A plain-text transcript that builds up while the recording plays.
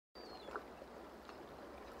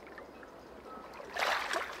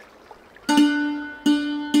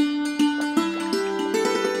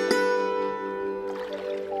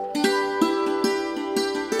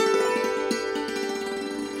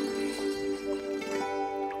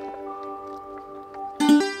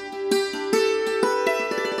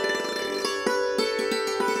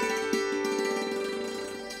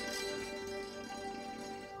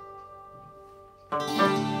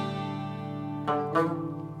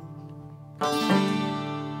I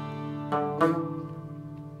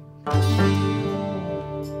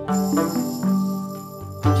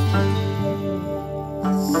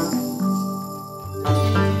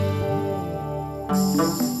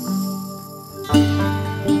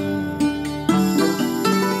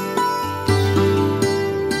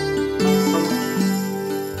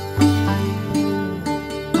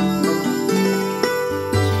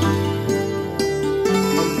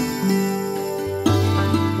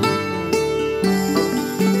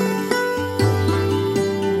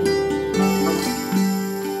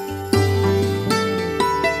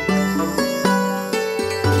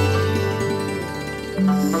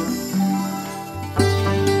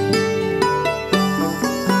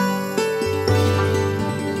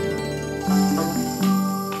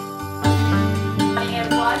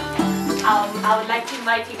would like to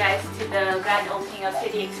invite you guys to the grand opening of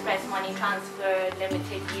City Express Money Transfer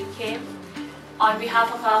Limited UK. On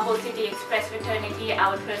behalf of our whole City Express fraternity, I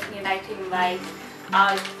would personally like to invite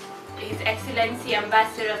His Excellency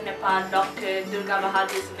Ambassador of Nepal, Dr. Durga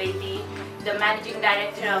Bahadur Subedi, the Managing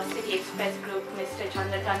Director of City Express Group, Mr.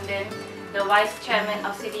 Chandra Tandon, the Vice Chairman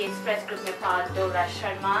of City Express Group Nepal, Dora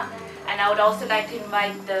Sharma, and I would also like to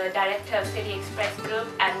invite the Director of City Express Group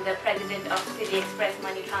and the President of City Express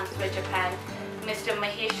Money Transfer Japan, Mr.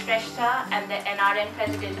 Mahesh Shrestha, and the NRN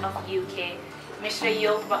President of UK, Mr.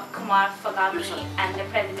 Yog Kumar Fagami, and the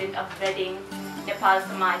President of Reading Nepal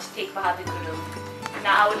Samaj, Tegh Bahadur Guru.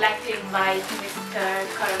 Now I would like to invite Mr.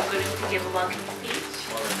 Karam Guru to give a welcome speech.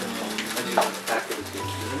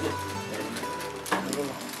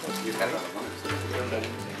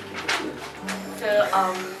 So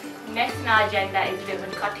next on our agenda is ribbon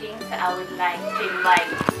cutting. So I would like to invite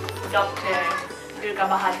Dr. Durga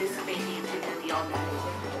Bahadur Subedi to do the honors.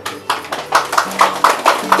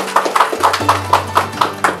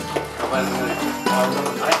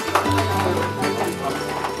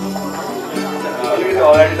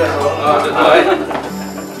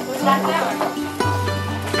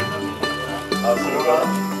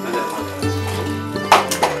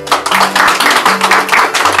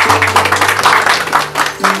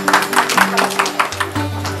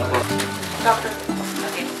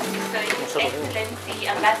 Excellency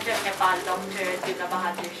Ambassador of Nepal, Dr. Durga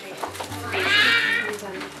Bahadur Subedi.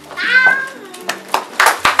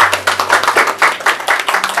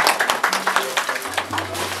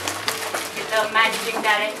 The Managing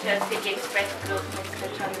Director of City Express Group, Mr.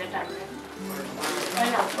 Chandra Tandon.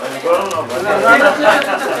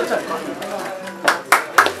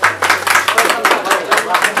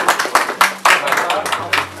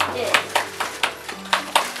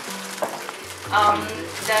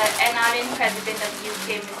 The NRN President of UK,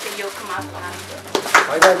 Mr. Yog Kumar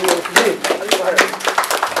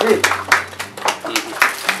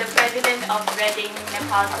the President of Reading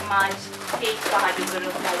Nepal Samaj, Tegh Bahadur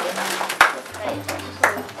Guru.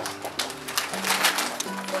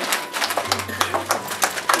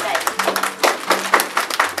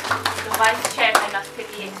 The Vice Chairman of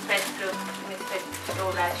City Express Group, Mr.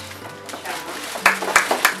 Dora Sharma.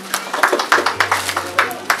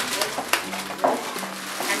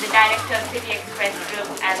 The Director of City Express Group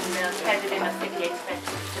and the President of City Express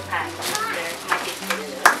Japan, Mr. Mahesh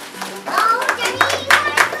Shrestha.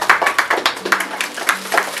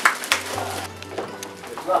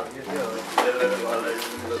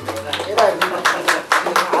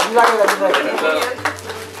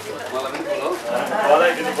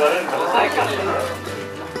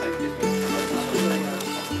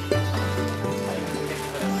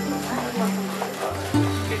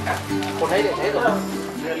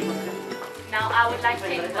 Now I would like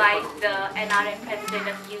to invite the NRN President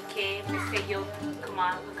of UK, Mr. Yog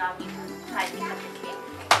Kumar Fagami, to kindly come to the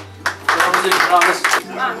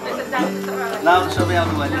नाम सबै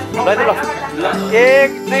आउनु भयो ल 1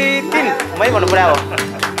 2 3 मै भन्नु पर्यो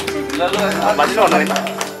ल ल भन्नु होला नि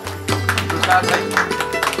साथै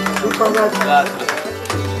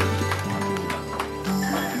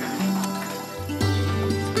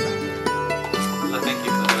Thank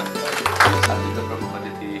you for the प्रमुख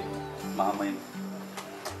अतिथि महामहिम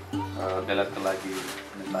बेलायतका लागि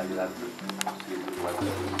नेपाली राजदूत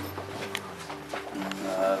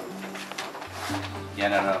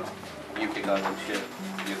यहाँनिर युकेका अध्यक्ष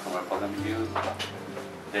यो कुमार पगमज्यू,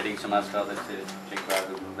 रेडिङ समाजका अध्यक्ष टेक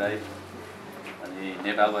बहादुर गुरुदाई अनि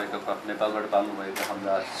नेपालबाट पाल्नुभएका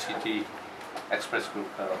हाम्रा सिटी एक्सप्रेस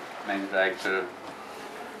ग्रुपका म्यानेजिङ डाइरेक्टर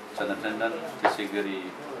चन्द्र टन्डन, त्यसै गरी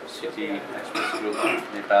सिटी एक्सप्रेस ग्रुप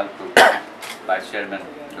नेपालको भाइस चेयरम्यान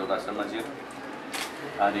डोरा शर्माज्यू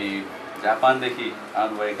अनि जापानदेखि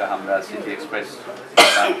आउनुभएका हाम्रा सिटी एक्सप्रेस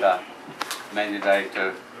जापानका म्यानेजिङ डाइरेक्टर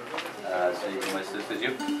श्री उमेश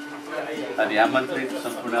श्रेष्ठज्यू अनि आमन्त्रित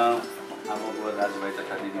सम्पूर्ण आमाबुवा दाजुभाइ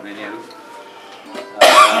तथा दिदीबहिनीहरू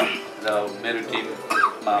र मेरो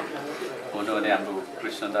टिममा हुनुहुने हाम्रो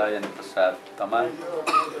कृष्ण दाई अनि प्रसाद तमाङ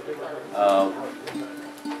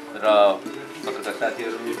र पत्रकार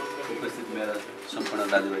साथीहरू उपस्थित मेरा सम्पूर्ण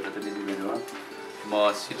दाजुभाइ तथा दिदीबहिनीहरू म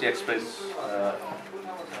सिटी एक्सप्रेस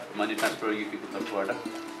मनी ट्रान्सफर युकेको तर्फबाट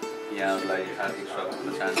यहाँहरूलाई हार्दिक स्वागत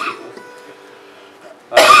गर्न चाहन्छु।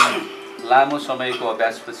 लामो समयको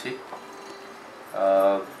अभ्यासपछि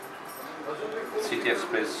सिटी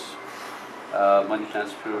एक्सप्रेस मनी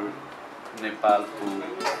ट्रान्सफर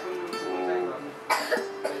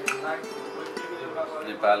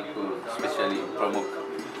नेपालको स्पेसली प्रमुख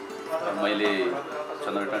मैले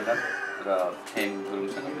चन्द्र टन्डन र हेङ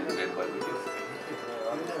गुरुङसँग मेरो भेट भएको थियो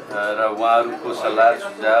र उहाँहरूको सल्लाह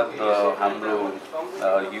सुझाव र हाम्रो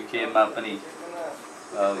युकेमा पनि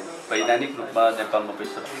वैधानिक रूपमा नेपालमा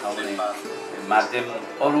पैसा पठाउने माध्यम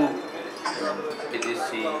अरू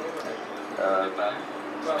विदेशी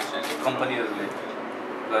कम्पनीहरूले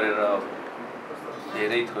गरेर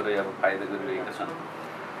धेरै थोरै अब फाइदा गरिरहेका छन्।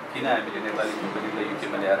 किन हामीले नेपाली कम्पनीलाई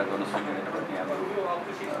युकेमा ल्याएर गर्न सकिँदैन भन्ने हाम्रो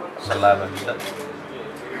सल्लाह भएको छ।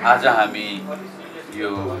 आज हामी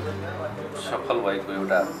यो सफल भएको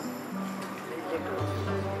एउटा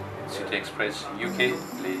सिटी एक्सप्रेस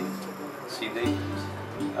युकेले सिधै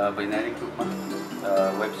वैधानिक रूपमा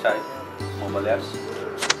वेबसाइट मोबाइल एप्स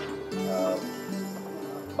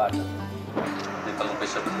बाट नेपालमा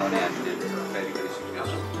पैसा पठाउने हामीले तयारी गरिसकेका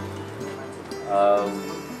छौँ।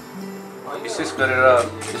 विशेष गरेर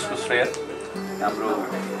यसको श्रेय हाम्रो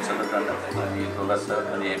चन्द्र टन्डन अनि ढोला सर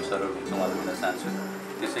अनि हेम सरहरू उहाँहरू दिन चाहन्छु।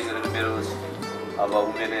 त्यसै गरेर मेरो अब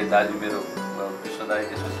मेरो दाजु मेरो कृष्ण दाई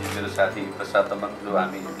त्यसपछि मेरो साथी प्रसाद तमाङ जो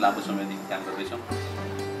हामी लामो समयदेखि काम गर्दैछौँ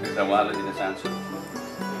र उहाँलाई दिन चाहन्छु।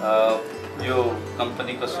 यो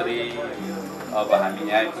कम्पनी कसरी अब हामी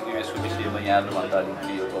यहाँ आइपुग्यौँ यसको विषयमा यहाँहरूभन्दा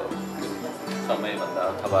अलिकति अब समयभन्दा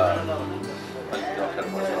अथवा अलिकति अप्ठ्यारो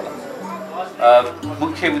पर्छ होला।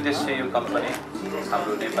 मुख्य उद्देश्य यो कम्पनी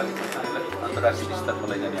हाम्रो नेपाली कम्पनीलाई अन्तर्राष्ट्रिय स्तरमा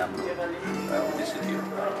लैजाने हाम्रो उद्देश्य थियो।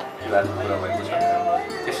 यो आज पुरा भएको छ।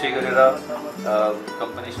 त्यसै गरेर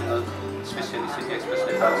कम्पनीसँग स्पेसली सिटी एक्सप्रेस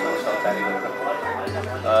नेपालसँग सहकार्य गरेर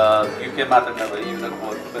युके मात्र नभई युरोपको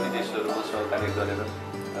अरू पनि देशहरूमा सहकार्य गरेर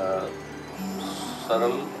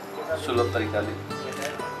सरल सुलभ तरिकाले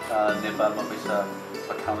नेपालमा पैसा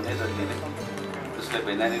पठाउने र लिने त्यसलाई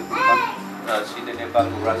वैधानिक रूपमा सिधै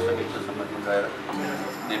नेपालको राष्ट्र मित्रसम्म रहेर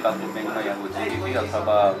नेपालको ब्याङ्कमा यहाँको जिडिपी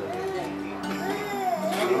अथवा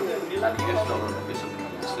युरो अनि US डलरमा पैसा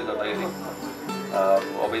त्यसले गर्दाखेरि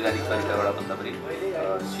अवैधानिक तरिकाबाट भन्दा पनि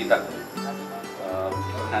सिधा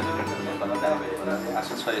नेपालमा जाने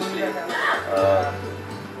आशा छ। यसले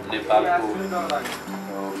नेपालको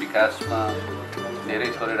विकासमा धेरै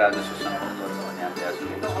थोरै राजस्व सङ्कलन गर्छ भन्ने हामीले आशा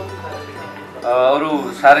गरेका छौँ। अरू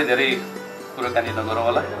साह्रै धेरै कुराकानी नगरौँ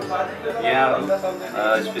होला। यहाँहरू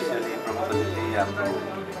स्पेसली प्रमुख अतिथि हाम्रो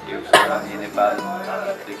यो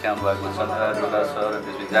नेपालदेखि आउनुभएको चन्द्र ढोला सर अनि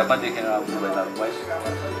त्यसपछि जापानदेखि आउनुभएको उमेश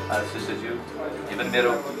श्रेष्ठज्यू इभन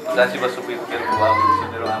मेरो जाँची वर्ष पुगेको मेरो बुवा हुनुहुन्छ,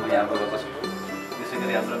 मेरो आमा यहाँ आउनुभएको छ। त्यसै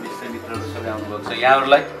गरी हाम्रो मित्रहरू सबै आउनुभएको छ।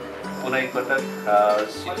 यहाँहरूलाई पुनः एकपटक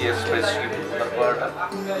सिटी एक्सप्रेस तर्फबाट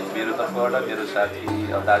मेरो तर्फबाट मेरो साथी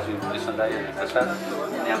दाजु कृष्ण दाई अनि प्रसाद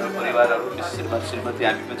अनि हाम्रो परिवारहरू श्रीमान श्रीमती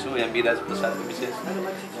हामी पनि छौँ। यहाँ विराज प्रसादको विशेष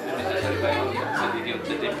दिदी हुन्छ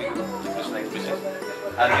डेप्टीको कृष्ण विशेष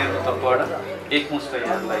हामीहरूको तर्फबाट एकमुष्ट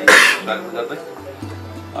यहाँहरूलाई स्वागत गर्दै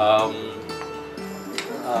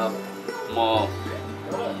म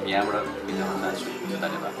यहाँबाट बिदा हुन चाहन्छु।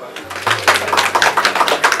 धन्यवाद।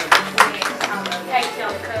 Thank you,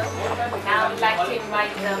 Uncle. Now I would like to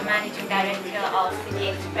invite the Managing Director of City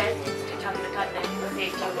Express, Mr. Chandra Tandon, to say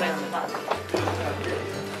some words about it.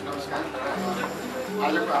 नमस्कार।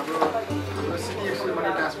 आजको हाम्रो सिटी एक्सप्रेस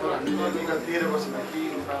मनी ट्रान्सफर हामीले विगत 13 वर्षदेखि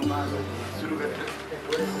नेपालमा सुरु गरेको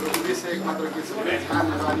उद्देश्य एक मात्र के छ भने जहाँ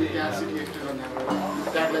नेपाली त्यहाँ सिटी एक्सप्रेस भन्ने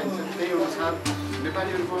हाम्रो ट्यागलाइन छ। त्यही अनुसार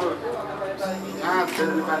नेपालीहरूको जहाँ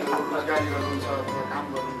नेपालीहरू रोजगारी गर्नुहुन्छ अथवा काम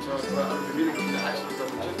गर्नुहुन्छ अथवा अरू विभिन्न किसिमले आश्रित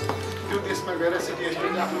गर्नुहुन्छ त्यो देशमा गएर सिटी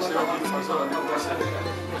एक्सप्रेसले आफ्नो सेवा दिनुपर्छ भन्ने उद्देश्यले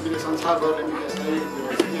हामीले संसारभरले पनि यसलाई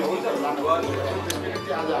लानु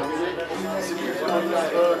त्यसपछि आज हामीले सिटी एक्सप्रेस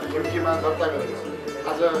युकेमा दर्ता गरेको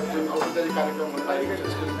आज जुन औपचारिक कार्यक्रमहरू आएको छ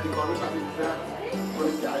त्यसको निम्ति गर्नु हामी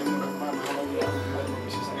निम्ति आइमुखमा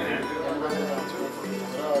विशेष धन्यवाद चाहन्छु।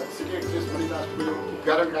 र सिटी एक्सप्रेस मनी ट्रान्सफरको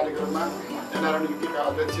उद्घाटन कार्यक्रममा नारायण युकेका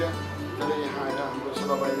अध्यक्ष जसले यहाँ आएर हाम्रो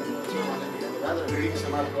सभाबाहिर हुनुहुन्छ उहाँलाई धन्यवाद र ऋणिक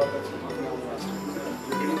समाजको अध्यक्ष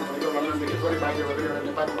लन्डनदेखि थोरै बाहिर गएर एउटा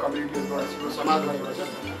नेपाली कम्युनिटीबाट समाज रहेको छ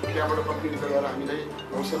त्यहाँबाट प्रतिनिधित्व गरेर हामीलाई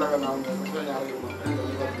हौसला गर्न आउनुभएको छ यहाँलाई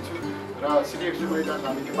धन्यवाद दिन्छु र सिटिएफसी मनी ट्रान्सफर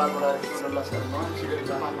हामी नेपालबाट सोह्र सहरमा सिगरेट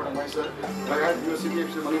जापानबाट महेश्वर लगायत यो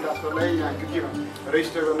सिटिएफसी मनी ट्रान्सफरलाई यहाँ युकेमा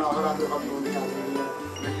रेजिस्टर गर्न अहरात्र गर्नु हुँदै हाम्रो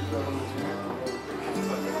नेतृत्व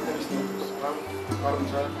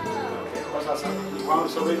गर्नुहुन्छ प्रशासन उहाँहरू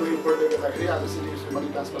सबैको इन्पोर्टले गर्दाखेरि आज सिटिएफसी मनी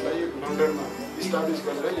ट्रान्सफरलाई लन्डनमा इस्टाब्लिस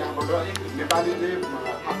गरेर यहाँबाट नेपालीले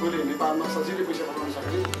आफूले नेपालमा सजिलै पैसा पठाउन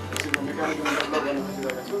सक्ने किसिमको मेकानिजम डेभलप गर्न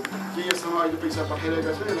खोजिरहेका छौँ कि यसमा अहिले पैसा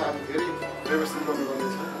पठाइरहेका छौँ यसलाई हामी धेरै व्यवस्थित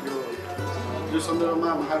गर्नुपर्नेछ यो सन्दर्भमा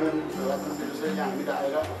महामहिम राजनीतिहरू चाहिँ यहाँ हामीले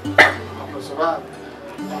आएर आफ्नो सभा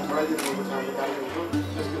यहाँ बढाइदिनु भएको छ हाम्रो कार्यक्रमको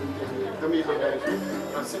त्यसको निम्ति हामी एकदमै गरिरहेका छौँ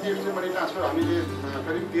र सिटिएफसी मनी ट्रान्सफर हामीले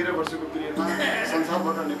करिब 13 वर्षको पिरियडमा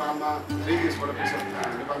संसारबाट नेपालमा धेरै देशबाट पैसा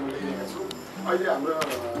नेपालमा ल्याइरहेका छौँ अहिले हाम्रो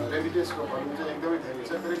रेमिटेन्सको भल्युम चाहिँ एकदमै धेरै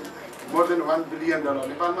छ करिब मोर देन $1 बिलियन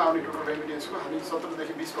नेपालमा आउने टोटल रेमिटेन्सको हामी 17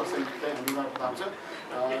 देखि 20% चाहिँ हामीमा आउँछ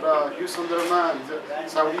र यो सन्दर्भमा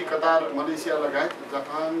साउदी कतार मलेसिया लगायत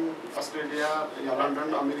जापान अस्ट्रेलिया या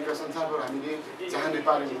लन्डन अमेरिका संसारभर हामीले जहाँ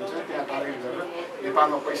नेपाली हुनुहुन्छ त्यहाँ टार्गेट गरेर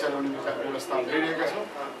नेपालमा पैसा ल्याउने व्यवस्था गरिरहेका छौँ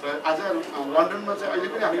र आज लन्डनमा चाहिँ अहिले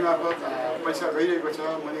पनि हामी मार्फत पैसा गइरहेको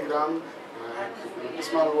छ मनीग्राम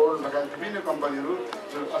स्मल वर्ल्ड लगायत विभिन्न कम्पनीहरू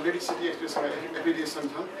जो अलरेडी सिटी एक्सप्रेससँग एफिलिएसन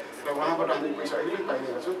छन् र उहाँबाट हामी पैसा अहिले पनि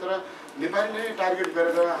पाइरहेका छौँ तर नेपालीले टार्गेट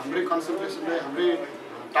गरेर हाम्रै कन्सन्ट्रेसनले हाम्रै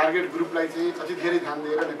टार्गेट ग्रुपलाई चाहिँ अति धेरै ध्यान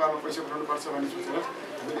दिएर नेपालमा पैसा पठाउनुपर्छ भन्ने सोचेर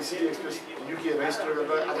हामीले सिटी एक्सप्रेस युके रेजिस्टर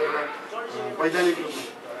गरेर आज एउटा वैधानिक रूपमा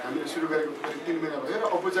हामीले सुरु गरेको करिब 3 महिना भयो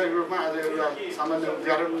र औपचारिक रूपमा आज एउटा सामान्य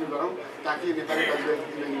उद्घाटन गरौँ ताकि नेपाली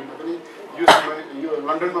दाजुभाइमा पनि यो समय यो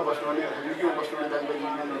लन्डनमा बस्नुहुने अथवा युकेमा बस्नुहुने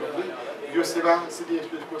दाजुभाइहरूले पनि यो सेवा सिटी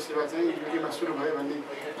एक्सप्रेसको सेवा चाहिँ युकेमा सुरु भयो भन्ने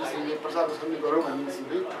किसिमले प्रचार प्रसार गरौँ भन्ने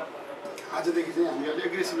किसिमले आजदेखि चाहिँ हामी अलि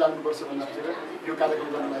एग्रेसिभ लाग्नुपर्छ भन्ने सोचेर यो कार्यक्रम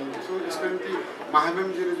गर्न लागेको छौँ यसको निम्ति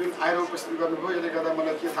महामहिमजीले जुन आएर उपस्थित गर्नुभयो यसले गर्दा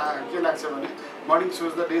मलाई के लाग्छ भने मर्निङ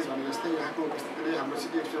सोज द डेज भने जस्तै यहाँको उपस्थितिले हाम्रो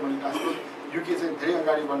सिटी एक्सप्रेस भन्ने राष्ट्र युके चाहिँ धेरै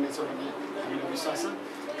अगाडि बढ्नेछ भन्ने हामीलाई विश्वास छ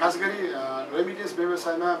खास गरी रेमिटेन्स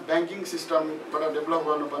व्यवसायमा ब्याङ्किङ सिस्टमबाट डेभलप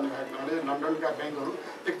गर्नुपर्ने भएको हुनाले लन्डनका ब्याङ्कहरू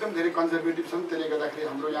एकदम धेरै कन्जर्भेटिभ छन् त्यसले गर्दाखेरि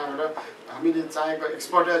हाम्रो यहाँबाट हामीले चाहेको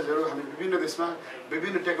एक्सपर्टाइजहरू हामी विभिन्न देशमा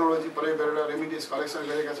विभिन्न टेक्नोलोजी प्रयोग गरेर रेमिटेन्स कलेक्सन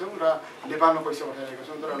गरेका छौँ र नेपालमा पैसा पठाइरहेका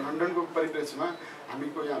छौँ तर लन्डनको परिप्रेक्ष्यमा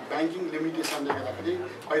हामीको यहाँ ब्याङ्किङ लिमिटेसनले गर्दाखेरि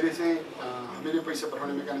अहिले चाहिँ हामीले पैसा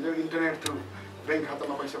पठाउने मेकानिजम इन्टरनेट थ्रु ब्याङ्क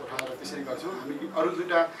खातामा पैसा पठाएर त्यसरी गर्छौँ हामी अरू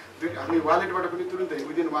दुईवटा हामी वालेटबाट पनि तुरुन्तै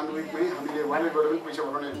विदिन 1 विकमै हामीले वालेटबाट पनि पैसा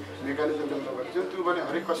पठाउने मेकानिजम डेभलप गरेको छौँ त्यो भने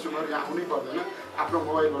हरेक कस्टमर यहाँ आउनै पर्दैन आफ्नो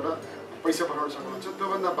मोबाइलबाट पैसा पठाउन सक्नुहुन्छ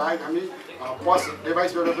त्योभन्दा बाहेक हामी पस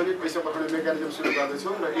डिभाइसबाट पनि पैसा पठाउने मेकानिजम सुरु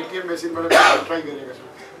गर्दैछौँ र एटिएम मेसिनबाट ट्राई गरिरहेका छौँ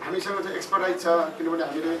हामीसँग चाहिँ एक्सपर्टाइज छ किनभने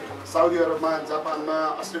हामीले साउदी अरबमा जापानमा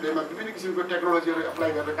अस्ट्रेलियामा विभिन्न किसिमको टेक्नोलोजीहरू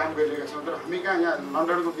एप्लाई गरेर काम गरिरहेका छौँ तर हामी कहाँ यहाँ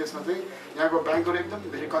लन्डनको केसमा चाहिँ यहाँको ब्याङ्कहरू एकदम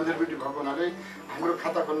धेरै कन्जर्भेटिभ भएको हुनाले हाम्रो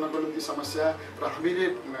खाता खोल्नको निम्ति समस्या र हामीले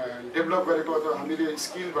डेभलप गरेको अथवा हामीले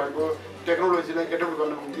स्किल भएको टेक्नोलोजीलाई एडप्ट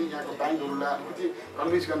गर्नको निम्ति यहाँको ब्याङ्कहरूलाई अलिकति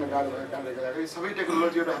कन्भिन्स गर्न गाह्रो भएको कारणले गर्दाखेरि सबै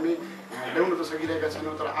टेक्नोलोजीहरू हामी ल्याउन त सकिरहेका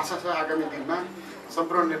छैनौँ तर आशा छ आगामी दिनमा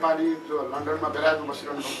सम्पूर्ण नेपाली जो लन्डनमा बेलायतमा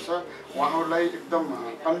बसिरहनु भएको छ उहाँहरूलाई एकदम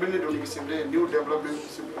कन्भिनियन्ट हुने किसिमले न्यू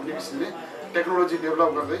डेभलपमेन्ट हुने किसिमले टेक्नोलोजी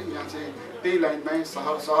डेभलप गर्दै यहाँ चाहिँ त्यही लाइनमै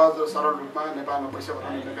सहज र सरल रूपमा नेपालमा पैसा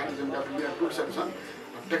पठाउने मेकानिजमका विभिन्न टुल्सहरू छन्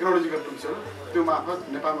टेक्नोलोजिकल टुल्सहरू त्यो मार्फत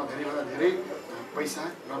नेपालमा धेरैभन्दा धेरै पैसा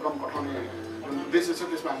रकम पठाउने जुन उद्देश्य छ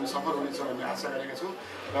त्यसमा हामी सफल हुनेछ भन्ने आशा गरेका छौँ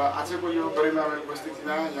र आजको यो गरिमामय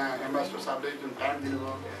उपस्थितिमा यहाँ एम्बेसडर साहबले जुन टाइम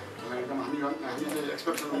दिनुभयो एकदम हामीले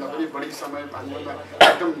एक्सपेक्टेसनभन्दा पनि बढी समय हामीभन्दा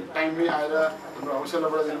एकदम टाइममै आएर हाम्रो हौसला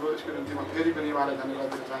बढाइदिनुभयो यसको निम्ति म फेरि पनि उहाँलाई धन्यवाद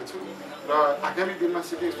दिन चाहन्छु र आगामी दिनमा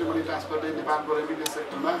सिटी एक्सप्रेस मनी ट्रान्सफरले नेपालको रेमिटेन्स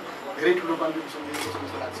सेक्टरमा धेरै ठुलो कन्ट्रिब्युसन दिएको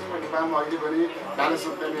जस्तो लाग्छ र नेपालमा अहिले पनि ब्यालेन्स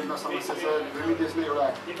अफ पेमेन्टमा समस्या छ रेमिटेन्स नै एउटा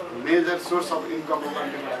मेजर सोर्स अफ इन्कम हो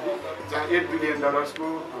कन्ट्रीको लागि जहाँ $8 बिलियन को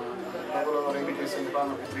लगभग रेमिटेन्स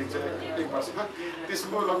नेपालमा भित्रिन्छ एक वर्षमा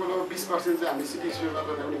त्यसको लगभग 20% चाहिँ हामी सिटी एक्सप्रेसबाट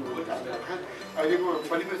ल्याउने भएको कारणले गर्दा अहिलेको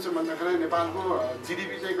परिप्रेक्ष्य भन्दाखेरि नेपालको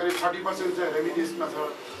जिडिपी चाहिँ करिब 30% चाहिँ रेमिटेन्समा छ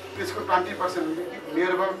त्यसको 20%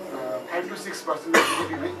 नियर अबाउट 5 to 6%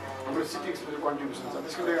 जिडिपीमै हाम्रो सिटी एक्सप्रेसको कन्ट्रिब्युसन छ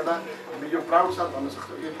त्यसले गर्दा हामी यो प्राउड साथ भन्न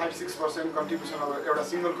सक्छौँ यो 5-6% कन्ट्रिब्युसन अब एउटा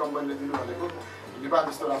सिङ्गल कम्पनीले दिनु भनेको नेपाल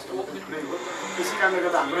जस्तो राष्ट्रमा पनि ठुलै हो त्यसै कारणले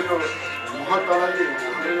गर्दा हाम्रो यो महत्त्वलाई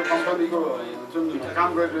हाम्रो यो कम्पनीको जुन काम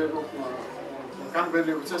गरिरहेको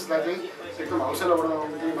छ यसलाई चाहिँ एकदम हौसला बढाउनको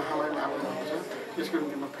निम्ति महामहिम आउनुभएको छ त्यसको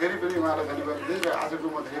निम्ति म फेरि पनि उहाँलाई धन्यवाद दिँदै र आजको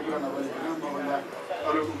म धेरै कुरा नभनिकन मभन्दा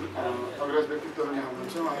अरू अग्रज व्यक्तित्वहरू यहाँ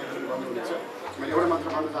हुनुहुन्छ उहाँहरूले भन्नुहुन्छ म एउटा मात्र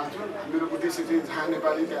भन्न चाहन्छु मेरो उद्देश्य चाहिँ जहाँ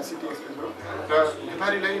नेपाली त्यहाँ सिटी एक्सप्रेस हो र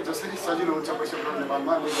नेपालीलाई जसरी सजिलो हुन्छ पैसा पठाउनु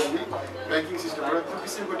नेपालमा लेगली ब्याङ्किङ सिस्टमबाट त्यो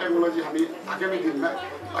किसिमको टेक्नोलोजी हामी आगामी दिनमा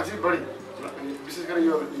अझै बढी विशेष गरी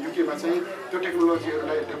यो युकेमा चाहिँ त्यो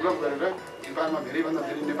टेक्नोलोजीहरूलाई डेभलप गरेर नेपालमा धेरैभन्दा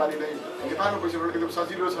धेरै नेपालीलाई नेपालमा पैसा पठाउनु एकदम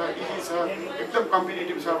सजिलो छ इजी छ एकदम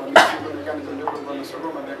कम्पिटेटिभ छ भन्ने किसिमको मेकानिजम डेभलप गर्न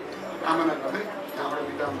सकौँ भन्ने कामना गर्दै यहाँबाट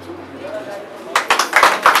बिदा हुन्छु।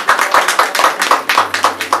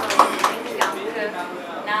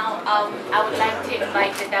 Now, I would like to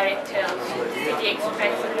invite the director of City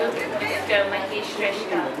Express Group, Mr. Mahesh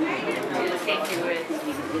Reshka, to say a few words.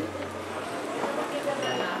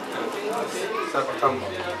 सर्वप्रथम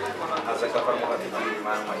आजका प्रमुख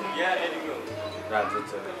अतिथिमा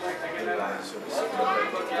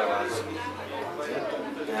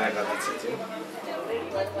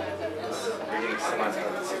समाजका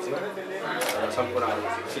अध्यक्ष र सम्पूर्ण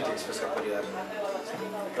सिटी एक्सप्रेसका परिवार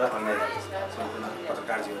र अन्य सम्पूर्ण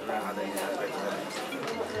पत्रकारजीहरूलाई आदरणीय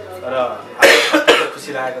र आज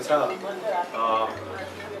खुसी लागेको छ।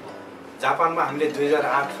 जापानमा हामीले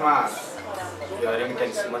 2008मा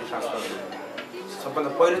रेमिटेन्स मनी ट्रान्सफर सबभन्दा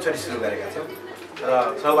पहिलोचोटि सुरु गरेका थियौँ र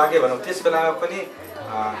सौभाग्य भनौँ त्यस बेलामा पनि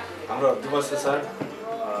हाम्रो दुवसे सर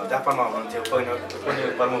जापानमा हुनुहुन्थ्यो, पहिलो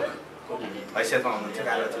प्रमुख हैसियतमा हुनुहुन्थ्यो,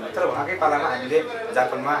 कार्यरत हुनुहुन्थ्यो। तर उहाँकै पालामा हामीले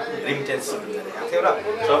जापानमा रेमिटेन्स सुरु गरेका थियौँ र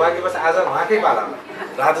सौभाग्यवश आज उहाँकै पालामा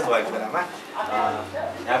राजदूत भएको बेलामा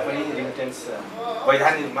यहाँ पनि रेमिटेन्स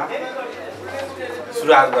वैधानिक रूपमा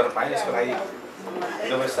सुरुवात गर्न पाएँ। यसको लागि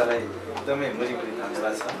दुवसे सरलाई एकदमै मुरी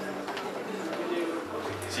धन्यवाद छ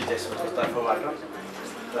सिटी एक्सप्रेसको तर्फबाट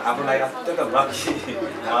र हाम्रो लागि अत्यन्त लकी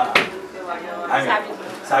हामी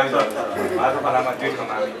साबित भएको उहाँको पालामा 2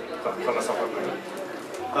 ठाउँमा हामी गर्न सफल भयौँ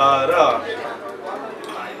र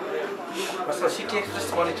जस्तो सिटी एक्सप्रेस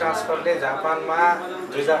मनी ट्रान्सफरले जापानमा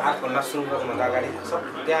 2008भन्दा सुरु गर्नुभन्दा अगाडि सब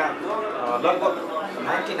त्यहाँ लगभग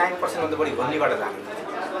 99% भन्दा बढी हुन्नीबाट जाने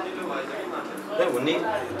है हुन्नी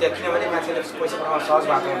त्यहाँ, किनभने मान्छेले पैसा पठाउन सहज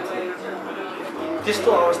बाटो हुन्थ्यो। त्यस्तो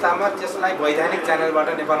अवस्थामा त्यसलाई वैधानिक च्यानलबाट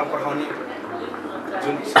नेपालमा पठाउने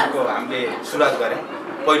जुन किसिमको हामीले सुरुवात गऱ्यौँ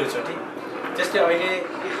पहिलोचोटि, त्यसले अहिले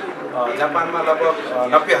जापानमा लगभग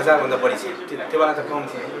 90,000 भन्दा बढी छ। त्यो बेला त कम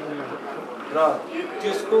थियो र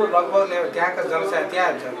त्यसको लगभग त्यहाँका जनसङ्ख्या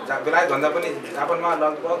त्यहाँ बेलायतभन्दा पनि जापानमा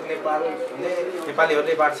लगभग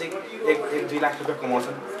नेपालीहरूले वार्षिक 1-2 लाख रुपियाँ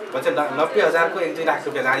कमाउँछन् भन्छ। 90,000 को 1-2 लाख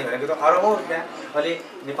रुपियाँ जाने भनेको त अरबौँ रुपियाँ अहिले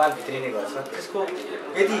नेपाल भित्रिने गर्छ। त्यसको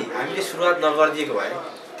यदि हामीले सुरुवात नगरिदिएको भए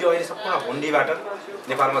त्यो अहिले सम्पूर्ण हुन्डीबाट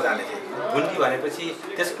नेपालमा जाने थियो। हुन्डी भनेपछि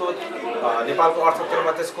त्यसको नेपालको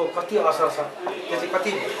अर्थतन्त्रमा त्यसको कति असर छ, त्यो चाहिँ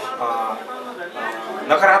कति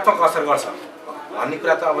नकारात्मक असर गर्छ भन्ने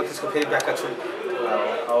कुरा त अब त्यसको फेरि व्याख्या छु।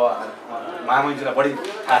 अब महामहिजुलाई बढी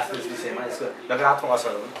थाहा छ त्यस विषयमा, यसको नकारात्मक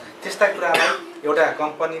असर हो। त्यस्ता कुरालाई एउटा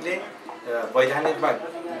कम्पनीले वैधानिकमा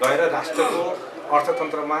गएर राष्ट्रको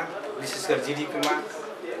अर्थतन्त्रमा विशेष गरी जिडिपीमा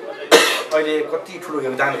अहिले कति ठुलो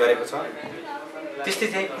योगदान गरेको छ। त्यस्तै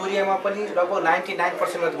चाहिँ कोरियामा पनि लगभग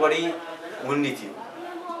 99% बढी हुन्डी थियो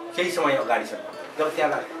केही समय अगाडिसम्म, जब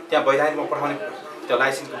त्यहाँ वैधानिकमा पठाउने त्यो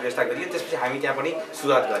लाइसेन्सको व्यवस्था गरियो। त्यसपछि हामी त्यहाँ पनि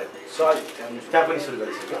सुरुवात गऱ्यौँ, त्यहाँ पनि सुरु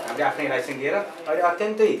गरिसक्यो। हामीले आफ्नै लाइसेन्स लिएर अहिले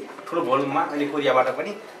अत्यन्तै ठुलो भोल्युममा अहिले कोरियाबाट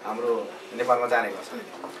पनि हाम्रो नेपालमा जाने गर्छ।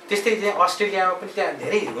 त्यस्तै चाहिँ अस्ट्रेलियामा पनि त्यहाँ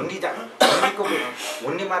धेरै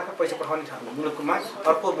हुन्डी मार्फत पैसा पठाउने मुलुकमा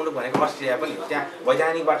अर्को मुलुक भनेको अस्ट्रेलिया पनि हो। त्यहाँ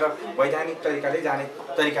वैधानिक तरिकाले जाने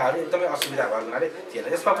तरिकाहरू एकदमै असुविधा भएको हुनाले थिएन।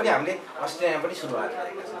 यसमा पनि हामीले अस्ट्रेलियामा पनि सुरुवात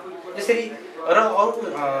गरेका छौँ। यसरी र अरू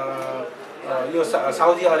यो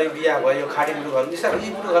साउदी अरेबिया भयो, खाडी मुलुकहरू, यी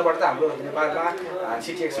मुलुकहरूबाट त हाम्रो नेपालमा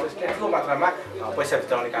सिटी एक्सप्रेसले ठुलो मात्रामा पैसा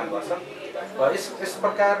भित्राउने काम गर्छ। यस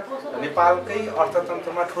प्रकार नेपालकै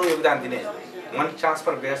अर्थतन्त्रमा ठुलो योगदान दिने मनी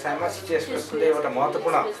ट्रान्सफर व्यवसायमा सिटी एक्सप्रेसले एउटा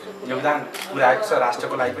महत्त्वपूर्ण योगदान पुर्याएको छ।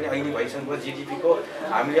 राष्ट्रको लागि पनि अहिले भइसकेको जिडिपीको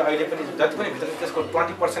हामीले अहिले पनि जति पनि भित्र त्यसको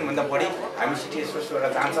 20% भन्दा बढी हामी सिटी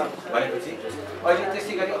एक्सप्रेसबाट जान्छ भनेपछि अहिले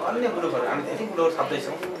त्यसै गरी अन्य मुलुकहरू हामी धेरै मुलुकहरू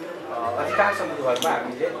थप्दैछौँ। अधिकांश मुलुकहरूमा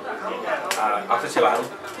हामीले आफ्नो सेवाहरू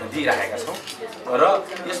दिइरहेका छौँ र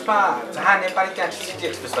यसमा जहाँ नेपाली त्यहाँ सिटी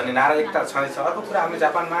एक्सप्रेस भन्ने नारा एकता छँदैछ। अर्को कुरा हामीले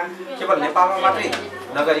जापानमा केवल नेपालमा मात्रै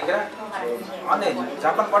नगरिकन अन्य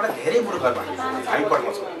जापानबाट धेरै मुलुकहरूमा हामी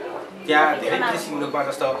पठाउँछौँ। त्यहाँ धेरै विदेशी मुलुकमा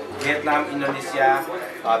जस्तो भियतनाम, इन्डोनेसिया,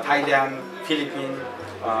 थाइल्यान्ड, फिलिपिन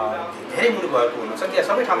धेरै मुलुकहरूको हुनुहुन्छ। त्यहाँ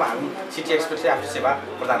सबै ठाउँमा हामी सिटी एक्सप्रेसले आफ्नो सेवा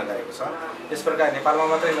प्रदान गरेको छ। यस प्रकार नेपालमा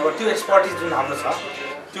मात्रै नभएर त्यो एक्सपर्टिज जुन हाम्रो छ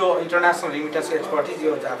त्यो इन्टरनेसनल रेमिटेन्सको एक्सपर्टिज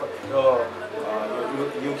यो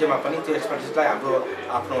युकेमा पनि त्यो एक्सपर्टिजलाई हाम्रो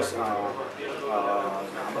आफ्नो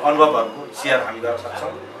अनुभवहरूको सेयर हामी गर्न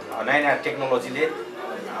सक्छौँ। नयाँ नयाँ टेक्नोलोजीले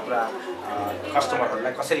हाम्रा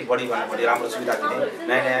कस्टमरहरूलाई कसरी बढी राम्रो सुविधा दिने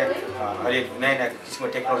नयाँ नयाँ हरेक नयाँ नयाँ किसिमको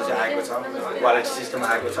टेक्नोलोजी आएको छ, वालेट सिस्टम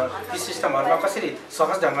आएको छ। ती सिस्टमहरूमा कसरी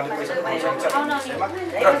सहज ढङ्गले पैसा पठाउन सकिन्छ भन्ने विषयमा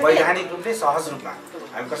र वैधानिक रूपले सहज रूपमा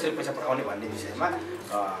हामी कसरी पैसा पठाउने भन्ने विषयमा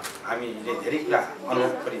हामीले धेरै कुरा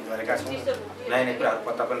अनुभव पनि गरेका छौँ। नयाँ नयाँ कुराहरू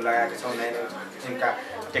पत्ता पनि लगाएका छौँ, नयाँ नयाँ किसिमका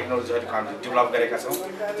टेक्नोलोजीहरू हामीले डेभलप गरेका छौँ।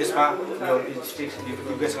 त्यसमा यो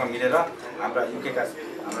युकेसँग मिलेर हाम्रा युकेका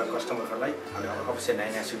हाम्रा कस्टमरहरूलाई हामी अवश्य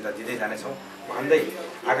नयाँ नयाँ सुविधा दिँदै जानेछौँ भन्दै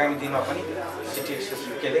आगामी दिनमा पनि सिटी एक्सप्रेस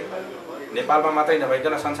युकेले नेपालमा मात्रै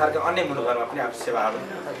नभइकन संसारका अन्य मुलुकहरूमा पनि आफ्नो सेवाहरू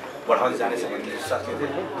बढाउँदै जानेछ भन्ने विश्वास गर्दै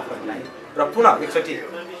र पुनः एकचोटि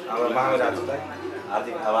हाम्रो महाराजलाई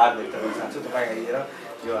हार्दिक आभार व्यक्त गर्न चाहन्छु। तपाईँ आइदिएर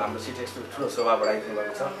यो हाम्रो सिटी एक्सप्रेस ठुलो शोभा बढाइदिनु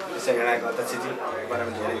भएको छ। त्यसै एनआईको अध्यक्षज्यूलाई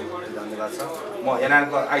पनि धेरै धन्यवाद छ। म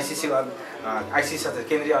एनआईको आइसिसी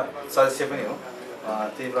केन्द्रीय सदस्य पनि हो।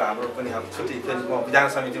 त्यही भएर हाम्रो पनि अब छुट्टी फेरि म विधान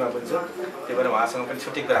समितिमा पनि छु। त्यही भएर उहाँसँग पनि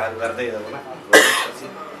छुट्टी कुराहरू गर्दै होला।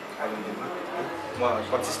 आगामी दिनमा म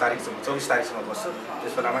 24 तारिकसम्म बस्छु।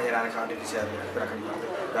 त्यस बेलामा एनआईका अन्य विषयहरू कुराकानी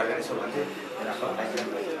गर्दैछु भन्दै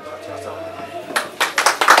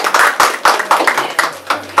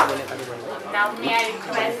Now may I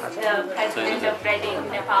request the President of Reading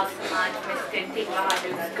Nepal Samaj, Mr. Tig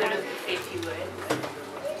Bahadur Guru, to say a few words.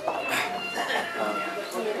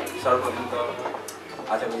 सर्वप्रथम त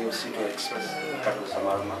आजको यो सिटी एक्सप्रेस काठमाडौँ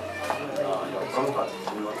समारोहमा यो प्रमुख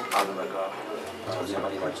अतिथिहरू आउनुभएका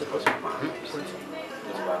नेपाली भाषामा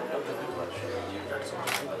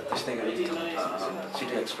त्यस्तै गरी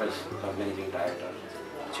सिटी एक्सप्रेस म्यानेजिङ डाइरेक्टर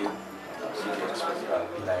ज्यू, सिटी एक्सप्रेसका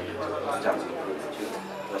डाइरेक्टर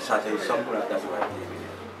र साथै सम्पूर्ण दाजुभाइ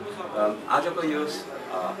आजको यो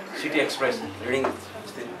सिटी एक्सप्रेस रिडिङ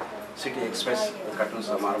स्थित सिटी एक्सप्रेस काठमाडौँ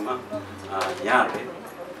समारोहमा यहाँहरूले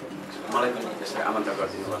मलाई पनि यसरी आमन्त्रण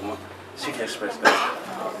गरिदिनु भयो। म सिटी एक्सप्रेसका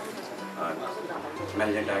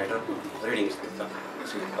म्यानेजिङ डाइरेक्टर रिडिङ स्थित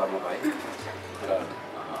श्री कर्म भाइ र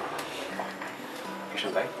कृष्ण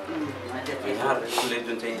भाइ, यहाँहरूले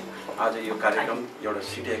जुन चाहिँ आज यो कार्यक्रम एउटा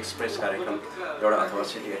सिटी एक्सप्रेस कार्यक्रम एउटा अथवा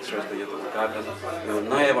सिटी एक्सप्रेसको यो उद्घाटन यो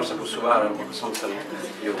नयाँ वर्षको शुभारम्भको सँगसँगै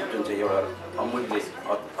यो जुन चाहिँ एउटा अमूल्य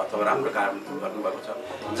अथवा राम्रो काम गर्नुभएको छ,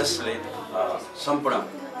 जसले सम्पूर्ण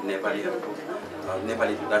नेपालीहरूको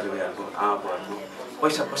नेपाली दाजुभाइहरूको आमाहरूको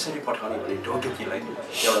पैसा कसरी पठाउने भन्ने ढोढुकीलाई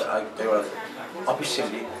एउटा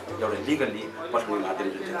अफिसियल्ली एउटा लिगल्ली पठाउने माध्यम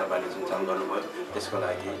जुन चाहिँ तपाईँले जुन काम गर्नुभयो त्यसको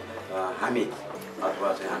लागि हामी अथवा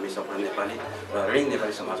चाहिँ हामी सम्पूर्ण नेपाली र रिडिङ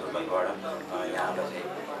नेपाली समाजको तर्फबाट यहाँलाई चाहिँ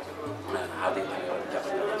हार्दिक धन्यवाद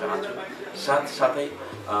ज्ञापन गर्न चाहन्छु। साथसाथै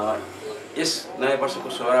यस नयाँ वर्षको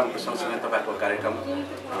शुभारम्भको सँगसँगै तपाईँको कार्यक्रम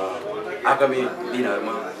आगामी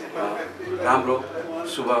दिनहरूमा राम्रो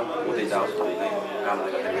शुभ हुँदै जाओस् भन्ने कामना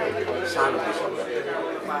गर्दै सानो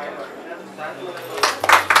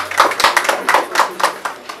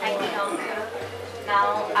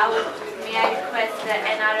May I request the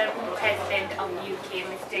NRM President of UK,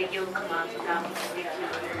 Mr. Young Kumar, to come and speak to you.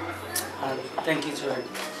 Thank you, sir.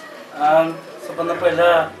 सबभन्दा पहिला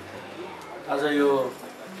आज यो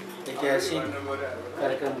ऐतिहासिक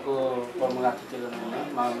कार्यक्रमको प्रमुख अतिथि गर्नुहुने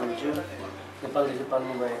महामन्त्री नेपालदेखि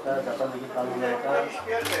पाल्नुभएका जापानदेखि पाल्नुभएका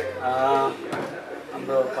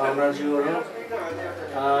हाम्रो कामराज्यूहरू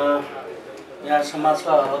यहाँ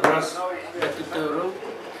समाजका अग्रज व्यक्तित्वहरू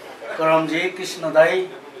करमजी कृष्ण दाई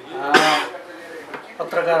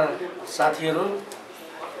पत्रकार साथीहरू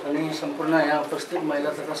अनि सम्पूर्ण यहाँ उपस्थित महिला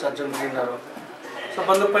तथा सज्जनवृन्दहरू,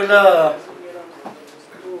 सबभन्दा पहिला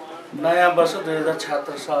नयाँ वर्ष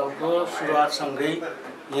 2076 सालको सुरुवातसँगै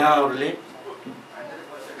यहाँहरूले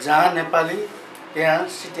जहाँ नेपाली त्यहाँ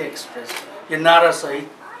सिटी एक्सप्रेस यो नारासहित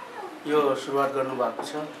यो सुरुवात गर्नुभएको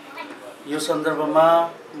छ। यो सन्दर्भमा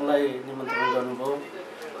मलाई निमन्त्रण गर्नुभयो।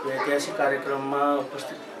 यो ऐतिहासिक कार्यक्रममा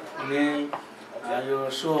उपस्थित हुने यो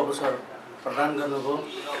शुभ अवसर प्रदान गर्नुभयो।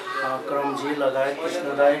 करमजी लगायत कृष्ण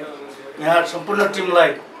दाई यहाँ सम्पूर्ण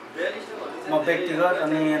टिमलाई म व्यक्तिगत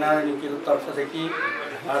अनि एनआरएम युकेको तर्फदेखि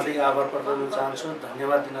हार्दिक आभार प्रकट गर्न चाहन्छु,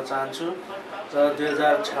 धन्यवाद दिन चाहन्छु। र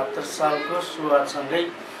 2076 सालको सुरुवातसँगै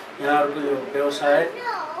यहाँहरूको यो व्यवसाय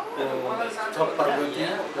थप प्रगति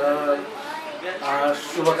र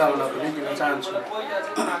शुभकामना पनि दिन चाहन्छु।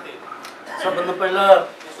 सबभन्दा पहिला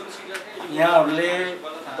यहाँहरूले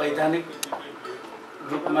वैधानिक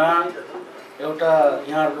रूपमा एउटा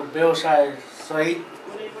यहाँहरूको व्यवसाय सहित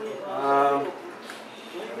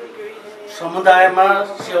समुदायमा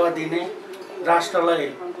सेवा दिने, राष्ट्रलाई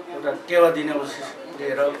एउटा टेवा दिने उद्देश्य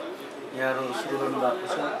लिएर यहाँहरू सुरु गर्नुभएको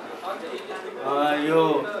छ। यो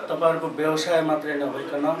तपाईँहरूको व्यवसाय मात्रै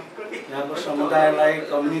नभइकन यहाँको समुदायलाई,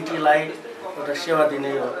 कम्युनिटीलाई एउटा सेवा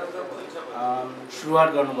दिने यो सुरुवात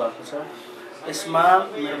गर्नुभएको छ। यसमा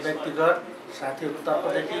मेरो व्यक्तिगत साथीहरूको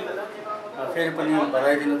तर्फदेखि फेरि पनि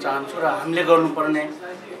बधाई दिन चाहन्छु र हामीले गर्नुपर्ने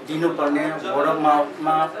दिनुपर्ने वर्ड अफ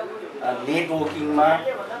माउथमा नेटवर्किङमा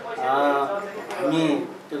हामी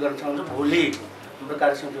त्यो गर्न चाहन्छौँ। भोलि हाम्रो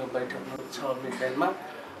कार्यसमितिको बैठकमा छ मिडनाइटमा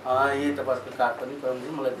यही तपाईँहरूको कार्ड पनि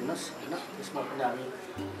गराउनु मलाई दिनुहोस् होइन। त्यसमा पनि हामी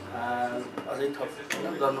अझै थप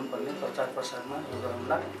गर्नुपर्ने प्रचार प्रसारमा यो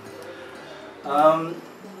गरौँला।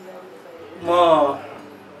 म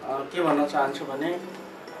के भन्न चाहन्छु भने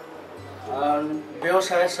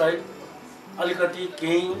व्यवसायसहित अलिकति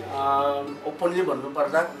केही ओपनली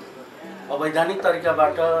भन्नुपर्दा अवैधानिक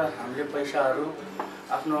तरिकाबाट हामीले पैसाहरू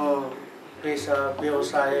आफ्नो पेसा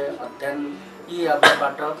व्यवसाय अध्ययन यी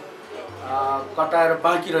यहाँबाट कटाएर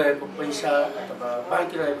बाँकी रहेको पैसा अथवा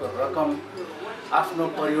बाँकी रहेको रकम आफ्नो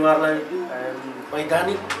परिवारलाई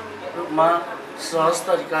वैधानिक रूपमा सहज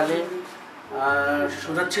तरिकाले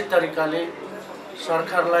सुरक्षित तरिकाले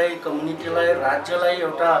सरकारलाई कम्युनिटीलाई राज्यलाई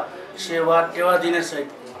एउटा सेवा टेवा दिने सहित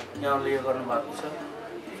यहाँले यो गर्नुभएको छ।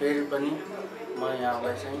 फेरि पनि म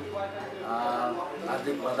यहाँलाई चाहिँ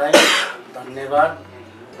हार्दिक बधाई धन्यवाद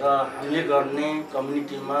र हामीले गर्ने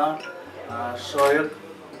कम्युनिटीमा सहयोग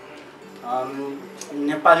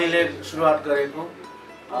नेपालीले सुरुवात गरेको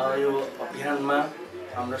यो अभियानमा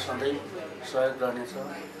हाम्रो सधैँ सहयोग गर्नेछ।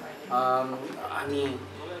 हामी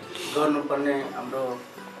गर्नुपर्ने हाम्रो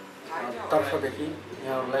तर्फदेखि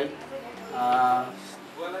यहाँहरूलाई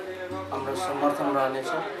हाम्रो समर्थन रहनेछ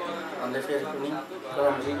भन्दै फेरि पनि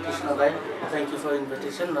करमजी कृष्ण दाई थ्याङ्क यू फर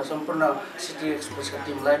इन्भिटेसन र सम्पूर्ण सिटी एक्सप्रेसको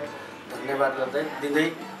टिमलाई धन्यवाद दिँदै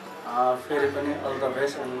फेरि पनि all the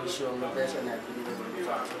best and wish you all the best and happy new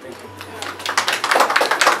year. Thank you.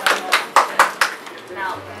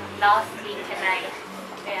 Now, lastly tonight,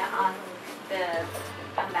 I ask the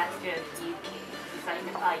ambassador of UK,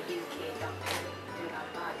 Signify UK, Dr.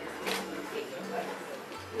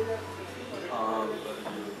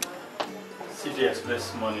 City express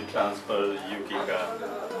money transfer UK का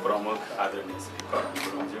प्रमुख आदरणीय श्री करम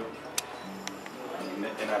गुरुङज्यू,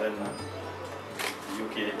 NRN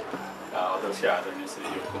UK का अध्यक्ष आदरणीय श्री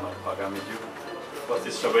योग कुमार फगामीज्यू,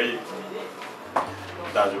 उपस्थित सबै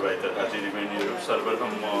दाजुभाइ तथा दिदीबहिनीहरू,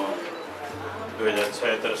 सर्वप्रथम म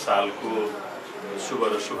 2076 सालको शुभ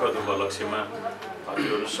र सुखद उपलक्ष्यमा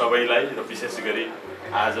हजुरहरू सबैलाई र विशेष गरी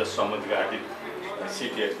आज समुद्घाटित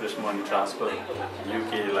सिटी एक्सप्रेस मनी ट्रान्सफर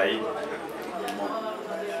यूकेलाई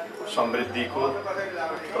समृद्धिको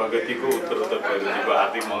प्रगतिको उत्तरोत्तर प्रगतिको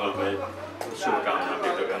हार्दिक मङ्गलमय शुभकामना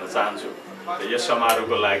व्यक्त गर्न चाहन्छु। यस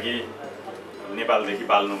समारोहको लागि नेपालदेखि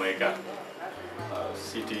पाल्नुभएका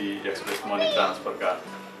city express money ट्रान्सफरका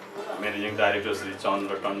managing director Shri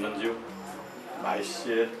Chandra टन्डनज्यू, vice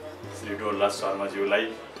chair Shri डोल्ला शर्माज्यूलाई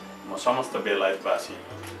म समस्त बेलायतवासी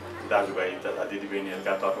दाजुभाइ तथा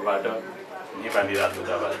दिदीबहिनीहरूका तर्फबाट नेपाली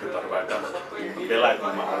राजदूतावासको तर्फबाट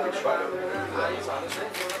बेलायतमा हार्दिक स्वागत गर्न चाहन्छु।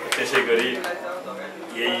 त्यसै गरी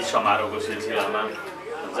यही समारोहको सिलसिलामा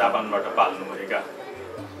जापानबाट पाल्नुभएका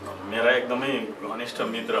मेरा एकदमै घनिष्ठ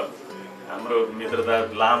मित्र, हाम्रो मित्रता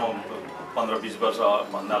लामो 15-20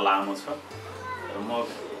 वर्षभन्दा लामो छ र म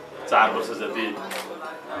 4 वर्ष जति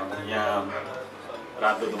यहाँ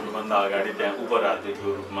राजदूत हुनुभन्दा अगाडि त्यहाँ उपराजदूतको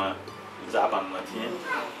रूपमा जापानमा थिएँ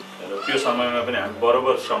र त्यो समयमा पनि हामी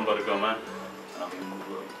बराबर सम्पर्कमा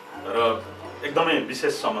र एकदमै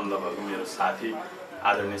विशेष सम्बन्ध भएको मेरो साथी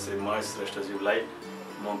आदरणीय श्री महेश श्रेष्ठज्यूलाई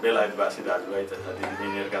म बेलायतवासी दाजुभाइ तथा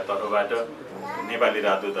दिदीबहिनीहरूका तर्फबाट नेपाली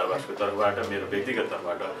राजदूतावासको तर्फबाट मेरो व्यक्तिगत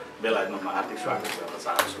तर्फबाट बेलायतमा हार्दिक स्वागत गर्न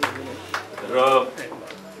चाहन्छु। र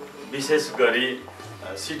विशेष गरी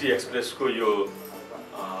सिटी एक्सप्रेसको यो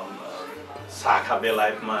शाखा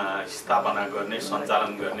बेलायतमा स्थापना गर्ने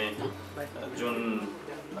सञ्चालन गर्ने जुन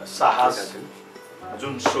साहस,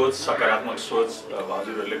 जुन सोच, सकारात्मक सोच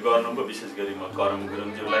हजुरहरूले गर्नुभयो, विशेष गरी म करम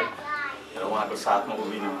गुरुङज्यूलाई र उहाँको साथमा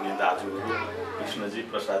उभिनु हुने दाजुहरू कृष्णजी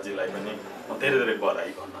प्रसादजीलाई पनि म धेरै धेरै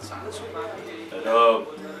बधाई भन्न चाहन्छु। र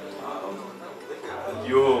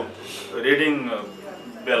यो रेडिङ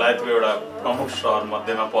बेलायतको एउटा प्रमुख सहर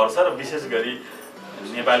मध्येमा पर्छ र विशेष गरी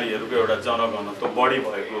नेपालीहरूको एउटा जनघनत्व बढी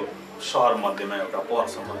भएको सहर मध्येमा एउटा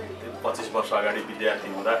पर्छ। म 25 वर्ष अगाडि विद्यार्थी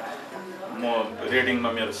हुँदा म रेडिङमा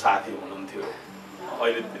मेरो साथी हुनुहुन्थ्यो,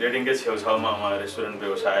 अहिले रेडिङकै छेउछाउमा उहाँ रेस्टुरेन्ट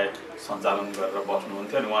व्यवसाय सञ्चालन गरेर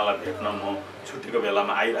बस्नुहुन्थ्यो अनि उहाँलाई भेट्न म छुट्टीको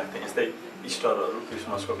बेलामा आइरहेको थिएँ। यस्तै इस्टरहरू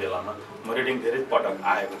क्रिसमसको बेलामा म रेडिङ धेरै पटक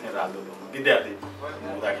आएको थिएँ राजदूत विद्यार्थी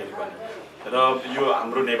हुँदाखेरि पनि। र यो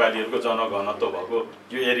हाम्रो नेपालीहरूको जनघनत्व भएको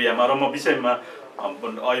यो एरियामा र म विषयमा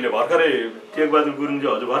अहिले भर्खरै टेकबहादुर गुरुङजी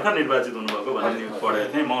हजुर भर्खर निर्वाचित हुनुभएको भन्ने न्युज पढेको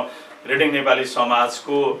थिएँ। म रेडिङ नेपाली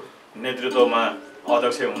समाजको नेतृत्वमा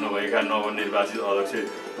अध्यक्ष हुनुभएका नवनिर्वाचित अध्यक्ष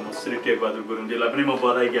श्री टेकबहादुर गुरुङजीलाई पनि म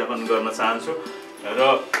बधाई ज्ञापन गर्न चाहन्छु। र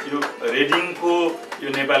यो रेडिङको यो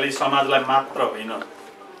नेपाली समाजलाई मात्र होइन,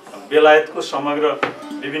 बेलायतको समग्र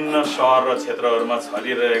विभिन्न सहर र क्षेत्रहरूमा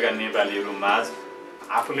छरिरहेका नेपालीहरू माझ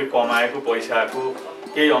आफूले कमाएको पैसाको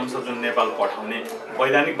केही अंश जुन नेपाल पठाउने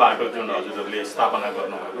वैधानिक बाटो जुन हजुरहरूले स्थापना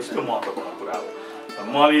गर्नुभएको छ त्यो महत्त्वपूर्ण कुरा हो।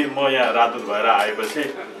 म यहाँ राजदूत भएर आएपछि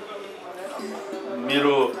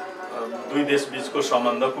मेरो दुई देश बीचको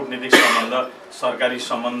सम्बन्ध, कूटनीतिक सम्बन्ध, सरकारी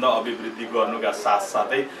सम्बन्ध अभिवृद्धि गर्नुका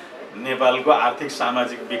साथसाथै नेपालको आर्थिक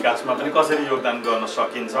सामाजिक विकासमा पनि कसरी योगदान गर्न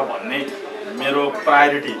सकिन्छ भन्ने मेरो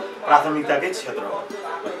प्राथमिकताकै क्षेत्र हो।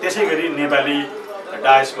 त्यसै गरी नेपाली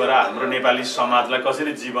डायस्पोरा हाम्रो नेपाली समाजलाई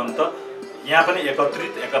कसरी जीवन्त यहाँ पनि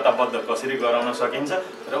एकत्रित एकताबद्ध कसरी गराउन सकिन्छ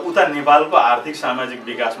र उता नेपालको आर्थिक सामाजिक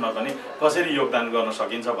विकासमा पनि कसरी योगदान गर्न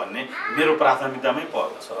सकिन्छ भन्ने मेरो प्राथमिकतामै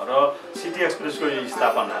पर्दछ। र सिटी एक्सप्रेसको यो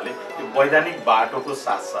स्थापनाले यो वैधानिक बाटोको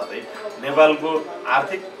साथसाथै नेपालको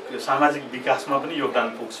आर्थिक सामाजिक विकासमा पनि योगदान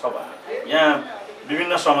पुग्छ भने यहाँ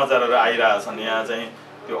विभिन्न समाचारहरू आइरहेछन्। यहाँ चाहिँ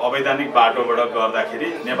त्यो अवैधानिक बाटोबाट गर्दाखेरि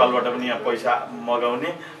नेपालबाट पनि यहाँ पैसा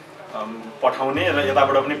मगाउने पठाउने र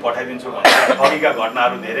यताबाट पनि पठाइदिन्छु भन्ने ठगीका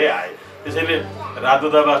घटनाहरू धेरै आए। त्यसैले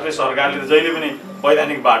राजदूतावासले सरकारले जहिले पनि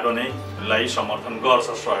वैधानिक बाटो नै लाई समर्थन गर्छ,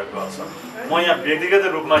 सहयोग गर्छ। म यहाँ व्यक्तिगत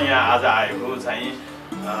रूपमा यहाँ आज आएको चाहिँ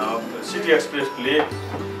सिटी एक्सप्रेसले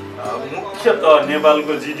मुख्यतः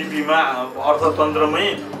नेपालको जिडिपीमा अर्थतन्त्रमै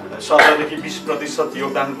 17 देखि 20%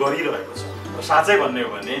 योगदान गरिरहेको छ। र साँच्चै भन्ने हो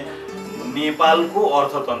भने नेपालको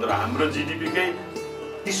अर्थतन्त्र हाम्रो जिडिपीकै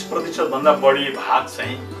 30% भन्दा बढी भाग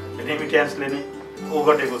चाहिँ रेमिट्यान्सले नै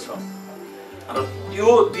ओगटेको छ। र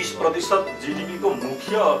त्यो 20% जिडिपीको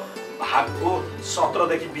मुख्य भागको 17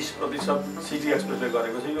 देखि 20% सिटी एक्सप्रेसले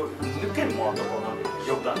गरेको छ। यो निकै महत्त्वपूर्ण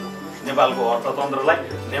योगदान हो नेपालको अर्थतन्त्रलाई,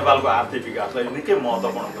 नेपालको आर्थिक विकासलाई निकै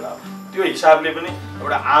महत्त्वपूर्ण कुरा हो। त्यो हिसाबले पनि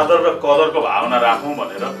एउटा आदर र कदरको भावना राखौँ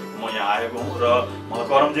भनेर म यहाँ आएको हुँ। र मलाई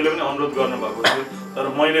करमजीले पनि अनुरोध गर्नुभएको थियो, तर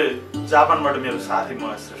मैले जापानबाट मेरो साथी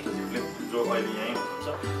महेश श्रेष्ठजीले जो अहिले यहीँ हुनुहुन्छ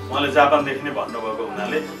उहाँले जापानदेखि नै भन्नुभएको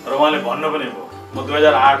हुनाले र उहाँले भन्नु पनि भयो। म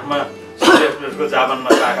 2008 मा सिटी एक्सप्रेसको जापानमा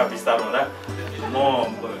शाखा विस्तार हुँदा म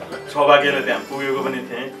सौभाग्यले त्यहाँ पुगेको पनि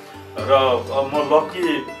थिएँ र म लक्की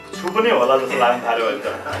छु पनि होला जस्तो लाग्न थाल्यो अहिले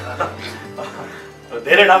त।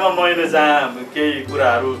 धेरै ठाउँमा मैले जहाँ केही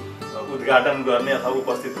कुराहरू उद्घाटन गर्ने अथवा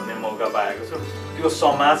उपस्थित हुने मौका पाएको छु त्यो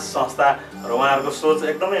समाज संस्था र उहाँहरूको सोच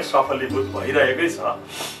एकदमै सफलीभूत भइरहेकै छ।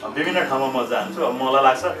 विभिन्न ठाउँमा म जान्छु। अब मलाई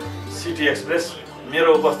लाग्छ सिटी एक्सप्रेस मेरो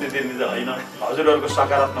उपस्थिति होइन, हजुरहरूको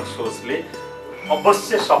सकारात्मक सोचले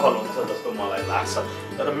अवश्य सफल हुन्छ जस्तो मलाई लाग्छ।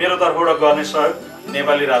 तर मेरो तर्फबाट गर्ने सहयोग,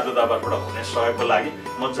 नेपाली राजदूतावासबाट हुने सहयोगको लागि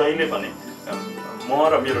म जहिले पनि म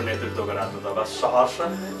र मेरो नेतृत्वको राजदूतावास सहर्ष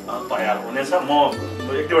तयार हुनेछ। म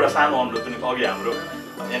एक दुईवटा सानो अनुरोध पनि अघि हाम्रो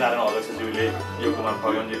एनआरएन अध्यक्षज्यूले यो कुमार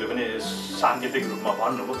फगनजीले पनि साङ्गीतिक रूपमा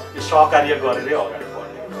भन्नुभयो, यो सहकार्य गरेरै अगाडि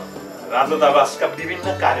बढ्ने। राजदूतावासका विभिन्न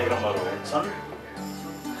कार्यक्रमहरू हुन्छन्,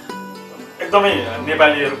 एकदमै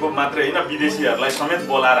नेपालीहरूको मात्रै होइन विदेशीहरूलाई समेत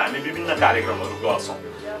बोलाएर हामी विभिन्न कार्यक्रमहरू गर्छौँ।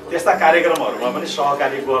 त्यस्ता कार्यक्रमहरूमा पनि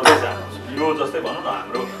सहकार्य गर्दै जानुहोस्। यो जस्तै भनौँ न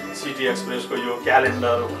हाम्रो सिटी एक्सप्रेसको यो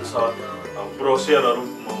क्यालेन्डर हुन्छ, ब्रोसियरहरू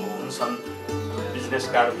हुन्छन्, बिजनेस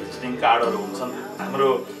कार्ड, भिजिटिङ कार्डहरू हुन्छन्। हाम्रो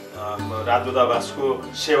राजदूतावासको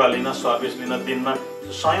सेवा लिन, सर्भिस लिन दिनमा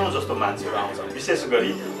 100औं जस्तो मान्छेहरू आउँछन्। विशेष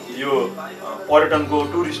गरी यो पर्यटनको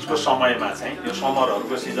टुरिस्टको समयमा चाहिँ यो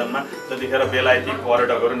समरहरूको सिजनमा जतिखेर बेलायती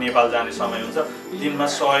पर्यटकहरू नेपाल जाने समय हुन्छ, दिनमा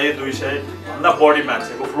 100-200 भन्दा बढी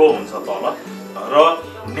मान्छेको फ्लो हुन्छ तल। र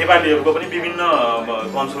नेपालीहरूको पनि विभिन्न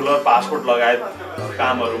कन्सुलर, पासपोर्ट लगायत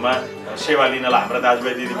कामहरूमा सेवा लिनलाई हाम्रा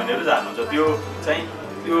दाजुभाइ दिदीबहिनीहरू जानुहुन्छ। त्यो चाहिँ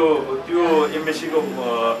त्यो एम्बेसीको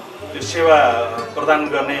त्यो सेवा प्रदान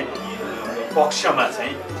गर्ने पक्षमा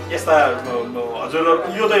चाहिँ यस्ता हजुरहरूको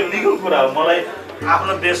यो त लिगल कुरा हो। मलाई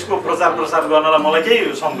आफ्नो देशको प्रचार प्रसार गर्नलाई मलाई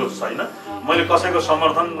केही सङ्कोच छैन। मैले कसैको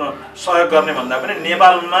समर्थन सहयोग गर्ने भन्दा पनि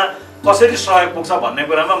नेपालमा कसरी सहयोग पुग्छ भन्ने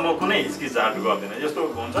कुरामा म कुनै हिचकिचाहट गर्दिनँ। यस्तो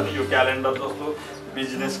हुन्छ नि यो क्यालेन्डर जस्तो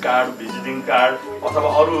बिजनेस कार्ड, भिजिटिङ कार्ड अथवा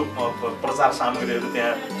अरू प्रचार सामग्रीहरू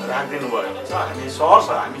त्यहाँ राखिदिनु भयो भने चाहिँ हामी सहर्ष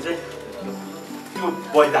हामी चाहिँ त्यो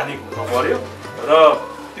वैधानिक हुनु पर्यो र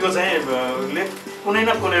त्यो चाहिँ कुनै न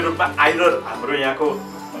कुनै रूपमा आइदर हाम्रो यहाँको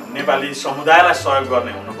नेपाली समुदायलाई सहयोग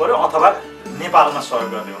गर्ने हुनु पर्यो अथवा नेपालमा सहयोग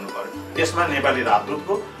गर्ने हुनु पर्यो। त्यसमा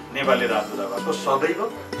नेपाली राजदूतावासको सदैव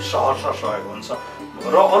सहर्ष सहयोग हुन्छ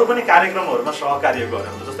र अरू पनि कार्यक्रमहरूमा सहकार्य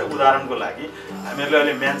गरेर जस्तै उदाहरणको लागि हामीहरूले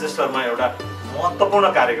अहिले म्यान्चेस्टरमा एउटा महत्त्वपूर्ण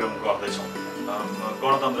कार्यक्रम गर्दैछौँ।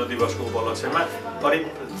 गणतन्त्र दिवसको उपलक्ष्यमा करिब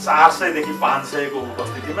 400 देखि 500 को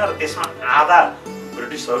उपस्थितिमा र त्यसमा आधा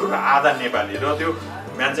ब्रिटिसहरू र आधा नेपाली। र त्यो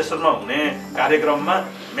म्यान्चेस्टरमा हुने कार्यक्रममा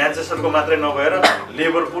म्यान्चेस्टरको मात्रै नभएर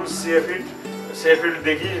लिभरपुल,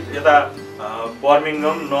 सेफिल्डदेखि यता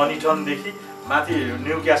बर्मिङहम, ननिटनदेखि माथि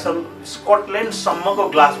न्यू क्यासल स्कटल्यान्डसम्मको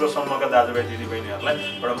ग्लासगोसम्मका दाजुभाइ दिदीबहिनीहरूलाई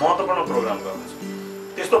एउटा महत्त्वपूर्ण प्रोग्राम गर्दैछु।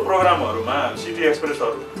 त्यस्तो प्रोग्रामहरूमा सिटी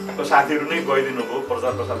एक्सप्रेसहरूको साथीहरू नै गइदिनु भयो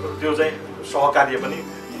प्रचार प्रसार गर्नु, त्यो चाहिँ सहकार्य पनि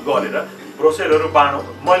गरेर ब्रोसेरहरू बाँडौँ।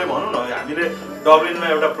 मैले भनौँ न, हामीले डब्लिनमा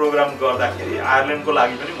एउटा प्रोग्राम गर्दाखेरि आयरल्यान्डको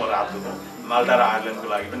लागि पनि म रात दुखौँ, माल्टा र आयरल्यान्डको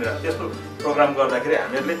लागि पनि त्यस्तो प्रोग्राम गर्दाखेरि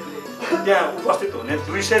हामीहरूले त्यहाँ उपस्थित हुने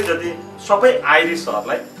 200 जति सबै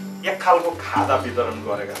आइरिसहरूलाई एक खालको खादा वितरण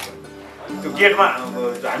गरेका छौँ। त्यो गेटमा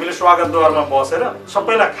हामीले स्वागतद्वारमा बसेर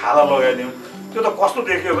सबैलाई खादा लगाइदिउँ। त्यो त कस्तो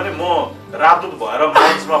देखियो भने म राजदूत भएर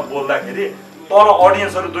मञ्चमा बोल्दाखेरि तल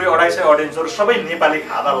अडियन्सहरू 200-250 अडियन्सहरू सबै नेपाली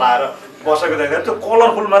खादा लाएर बसेको देख्दा त्यो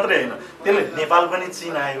कलरफुल मात्रै होइन, त्यसले नेपाल पनि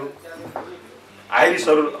चिनायो।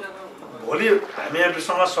 आइरिसहरू भोलि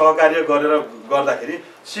हामीहरूसँग सहकार्य गरेर गर्दाखेरि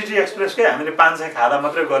सिटी एक्सप्रेसकै हामीले 500 खादा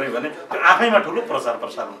मात्रै गऱ्यौँ भने त्यो आफैमा ठुलो प्रचार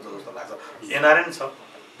प्रसार हुन्छ जस्तो लाग्छ। एनआरएन छ,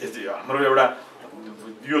 हाम्रो एउटा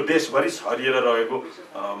यो देशभरि छरिएर रहेको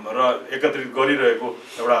र एकत्रित गरिरहेको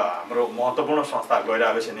एउटा हाम्रो महत्त्वपूर्ण संस्था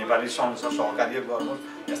गैर-आवासीय नेपाली सङ्घसँग सहकार्य गर्नु,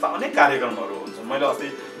 यस्ता अनेक कार्यक्रमहरू हुन्छ। मैले अस्ति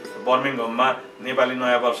बर्मिङहममा नेपाली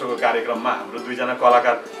नयाँ वर्षको कार्यक्रममा हाम्रो 2 जना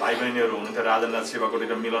कलाकार भाइ बहिनीहरू हुनुहुन्थ्यो, राजननाथ शिवकोटी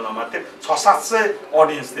र मिलन अमात्य, 600-700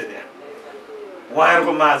 अडियन्स थियो त्यहाँ।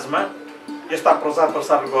 उहाँहरूको माझमा यस्ता प्रचार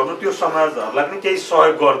प्रसार गर्नु, त्यो समाजहरूलाई पनि केही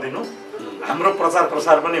सहयोग गरिदिनु, हाम्रो प्रचार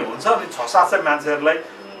प्रसार पनि हुन्छ अनि 600-700 मान्छेहरूलाई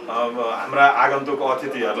हाम्रा आगन्तुक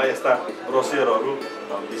अतिथिहरूलाई यस्ता ब्रोसियरहरू,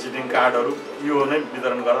 भिजिटिङ कार्डहरू यो नै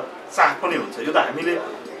वितरण गरेर चाख पनि हुन्छ। यो त हामीले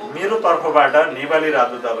मेरो तर्फबाट, नेपाली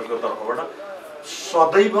राजदूतावासको तर्फबाट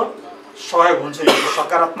सदैव सहयोग हुन्छ। यो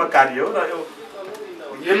सकारात्मक कार्य हो र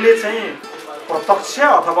यसले चाहिँ प्रत्यक्ष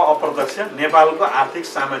अथवा अप्रत्यक्ष नेपालको आर्थिक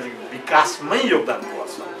सामाजिक विकासमै योगदान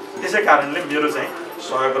गर्छ। त्यसै कारणले मेरो चाहिँ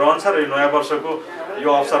सहयोग रहन्छ र यो नयाँ वर्षको यो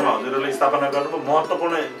अवसरमा हजुरहरूले स्थापना गर्नुभयो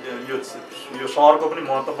महत्त्वपूर्ण यो सहरको पनि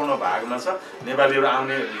महत्त्वपूर्ण भागमा छ। नेपालीहरू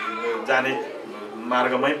आउने जाने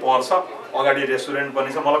मार्गमै पर्छ, अगाडि रेस्टुरेन्ट पनि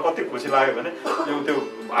छ। मलाई कति खुसी लाग्यो भने त्यो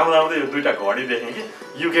आउँदा आउँदै यो 2टा घडी देखेँ कि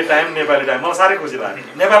युके टाइम, नेपाली टाइम, मलाई साह्रै खुसी लाग्यो।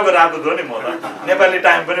 नेपालको राजदूत हो नि म त, नेपाली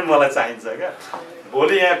टाइम पनि मलाई चाहिन्छ क्या।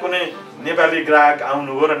 भोलि यहाँ कुनै नेपाली ग्राहक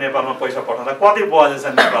आउनुभयो र नेपालमा पैसा पठाउँदा कति बजेछ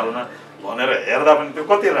नेपालमा भनेर हेर्दा पनि त्यो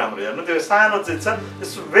कति राम्रो, हेर्नु त्यो सानो चिज छ,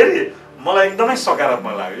 इट्स भेरी, मलाई एकदमै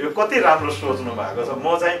सकारात्मक लाग्यो। यो कति राम्रो सोच्नु भएको छ। म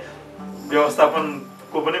चाहिँ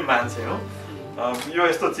व्यवस्थापनको पनि मान्छे हो, यो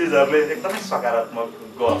यस्तो चिजहरूले एकदमै सकारात्मक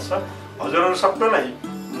गर्छ। हजुरहरू सबैलाई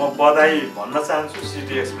म बधाई भन्न चाहन्छु।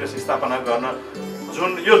 सिटी एक्सप्रेस स्थापना गर्न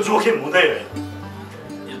जुन यो जोखिम हुँदै होइन,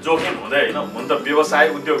 यो जोखिम हुँदै होइन, हुन त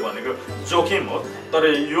व्यवसाय उद्योग भनेको जोखिम हो, तर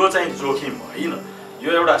यो चाहिँ जोखिम होइन।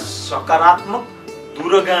 यो एउटा सकारात्मक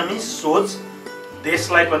दूरगामी सोच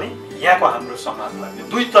देशलाई पनि यहाँको हाम्रो समाजलाई पनि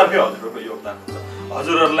दुईतर्फै हजुरहरूको योगदान हुन्छ।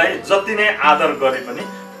 हजुरहरूलाई जति नै आदर गरे पनि,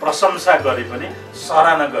 प्रशंसा गरे पनि,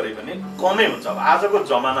 सराहना गरे पनि कमै हुन्छ। अब आजको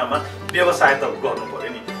जमानामा व्यवसाय त गर्नु पर्यो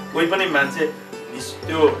नि, कोही पनि मान्छे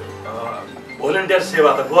त्यो भोलिन्टियर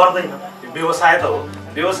सेवा त गर्दैन, व्यवसाय त हो।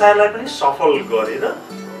 व्यवसायलाई पनि सफल गरेर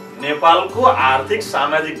नेपालको आर्थिक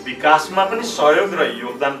सामाजिक विकासमा पनि सहयोग र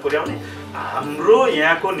योगदान पुर्याउने, हाम्रो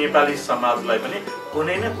यहाँको नेपाली समाजलाई पनि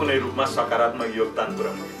कुनै न कुनै रूपमा सकारात्मक योगदान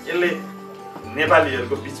पुर्याउने, यसले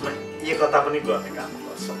नेपालीहरूको बिचमा एकता पनि गर्ने काम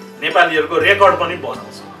गर्छ। नेपालीहरूको रेकर्ड पनि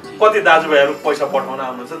बनाउँछ। कति दाजुभाइहरू पैसा पठाउन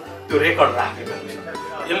आउनुहुन्छ, त्यो रेकर्ड राखेको हुन्छ।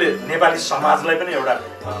 यसले नेपाली समाजलाई पनि एउटा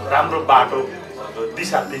राम्रो बाटो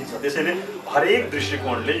दिशा दिन्छ। त्यसैले हरेक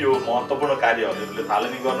दृष्टिकोणले यो महत्त्वपूर्ण कार्य हजुरहरूले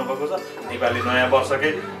थालनी गर्नुभएको छ। नेपाली नयाँ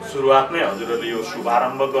वर्षकै सुरुवातमै हजुरहरूले यो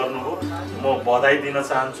शुभारम्भ गर्नुभयो, म बधाई दिन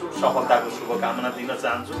चाहन्छु, सफलताको शुभकामना दिन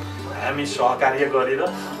चाहन्छु। हामी सहकार्य गरेर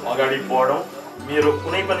अगाडि बढौँ, मेरो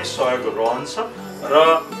कुनै पनि सहयोग रहन्छ र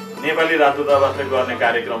नेपाली राजदूतावासले गर्ने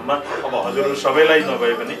कार्यक्रममा अब हजुरहरू सबैलाई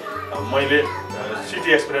नभए पनि मैले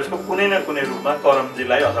सिटी एक्सप्रेसको कुनै न कुनै रूपमा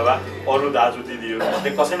करमजीलाई अथवा अरू दाजु दिदीहरू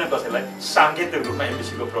मध्ये कसै न कसैलाई साङ्केतिक रूपमा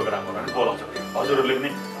एमबिसीको प्रोग्रामहरू बोलाउँछु। हजुरहरूले पनि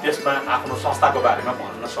त्यसमा आफ्नो संस्थाको बारेमा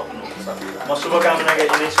भन्न सक्नुहुन्छ। म शुभकामनाका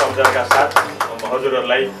यिनै शब्दका साथ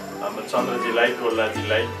हजुरहरूलाई, चन्द्रजीलाई,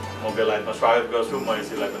 टोल्लाजीलाई म बेलायतमा स्वागत गर्छु।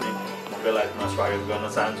 महेशजीलाई पनि म बेलायतमा स्वागत गर्न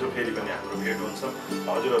चाहन्छु। फेरि पनि हाम्रो भेट हुन्छ।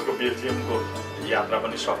 हजुरहरूको बेल्जियमको यात्रा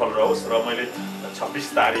पनि सफल रहोस् र मैले 26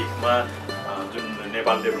 तारिखमा जुन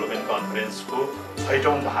नेपाल डेभलपमेन्ट कन्फरेन्सको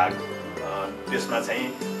 6औँ भाग, त्यसमा चाहिँ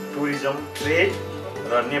टुरिज्म, ट्रेड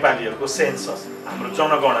र नेपालीहरूको सेन्सस, हाम्रो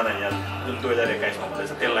जनगणना यहाँ जुन 2021मा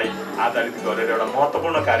हुँदैछ त्यसलाई आधारित गरेर एउटा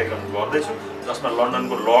महत्त्वपूर्ण कार्यक्रम गर्दैछु, जसमा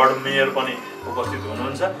लन्डनको लर्ड मेयर पनि उपस्थित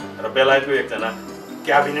हुनुहुन्छ र बेलायतको एकजना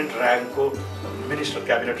क्याबिनेट ऱ्याङ्कको मिनिस्टर,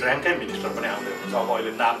 क्याबिनेट ऱ्याङ्ककै मिनिस्टर पनि आउँदै हुनुहुन्छ। अब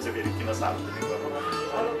अहिले नाम चाहिँ फेरि किन सार्वजनिक गर्नु,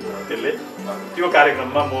 त्यसले त्यो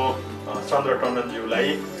कार्यक्रममा म चन्द्र टन्डनज्यूलाई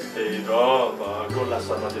र डोल्ला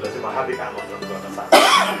शर्माजीलाई चाहिँ हार्दिक आमन्त्रण गर्न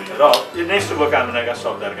चाहन्छु र यिनै शुभकामनाका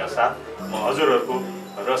शब्दहरूका साथ म हजुरहरूको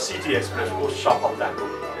र सिटी एक्सप्रेसको सफलताको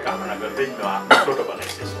कामना गर्दै म आफ्नो छोटो भनाइ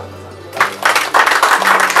शेष गर्न चाहन्छु।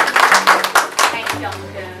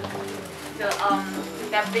 So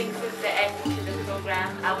that brings us the end to the program.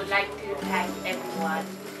 I would like to thank everyone.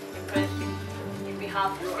 First, in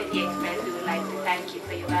behalf of City Express, we would like to thank you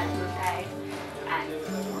for your valuable time, and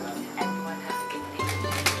everyone have a good day.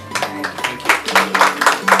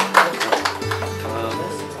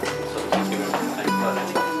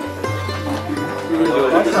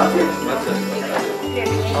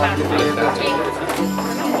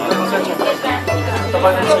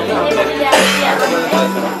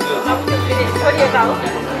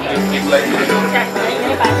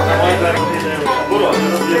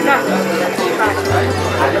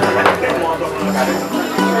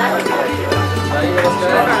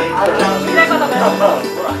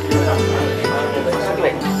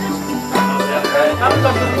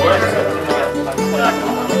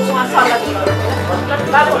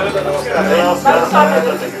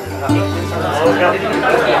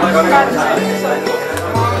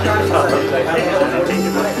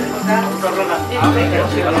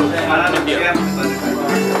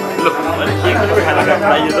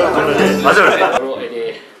 अहिले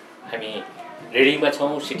हामी रेडीमा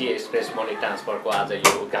छौँ। City express money ट्रान्सफरको आज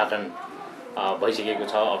यो उद्घाटन भइसकेको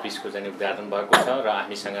छ, अफिसको चाहिँ उद्घाटन भएको छ र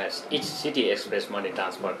हामीसँग सिटी एक्सप्रेस मनी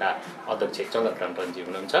ट्रान्सफरका अध्यक्ष चन्द्रकान्तजी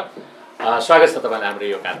हुनुहुन्छ। स्वागत छ तपाईँलाई हाम्रो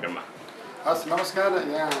यो कार्यक्रममा। हस्, नमस्कार।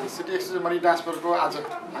 यहाँ सिटी एक्सप्रेस मनी ट्रान्सफरको आज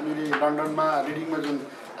हामीले लन्डनमा रिडिङमा जुन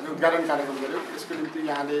उद्घाटन कार्यक्रम गऱ्यौँ, यसको निम्ति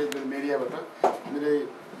यहाँले जुन मिडियाबाट हामीले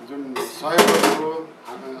जुन सहयोग गर्नुभयो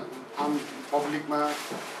आम पब्लिकमा,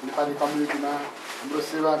 नेपाली कम्युनिटीमा हाम्रो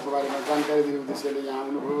सेवाको बारेमा जानकारी दिने उद्देश्यले यहाँ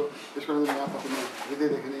आउनुभयो, त्यसको निम्ति यहाँप्रति म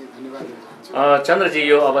हृदयदेखि नै धन्यवाद दिन चाहन्छु। चन्द्रजी,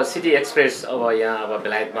 यो अब सिटी एक्सप्रेस अब यहाँ अब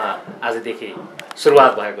बेलायतमा आजदेखि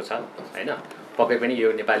सुरुवात भएको छ होइन? पक्कै पनि यो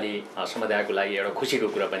नेपाली समुदायको लागि एउटा खुसीको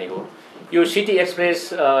कुरा पनि हो। यो सिटी एक्सप्रेस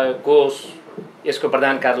को यसको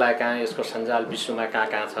प्रधान कार्यालय कहाँ, यसको सञ्जाल विश्वमा कहाँ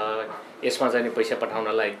कहाँ छ, यसमा चाहिँ पैसा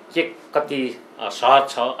पठाउनलाई के कति सहज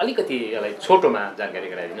छ, अलिकति यसलाई छोटोमा जानकारी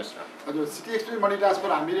गराइदिनुहोस् न। हजुर, सिटी एक्सप्रेस मनी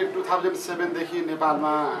ट्रान्सफर हामीले 2007 देखि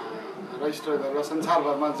नेपालमा रजिस्टर गरेर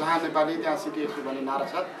संसारभरमा जहाँ नेपाली त्यहाँ सिटी एक्सप्रेस भन्ने नारा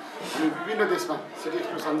साथ हामी विभिन्न देशमा सिटी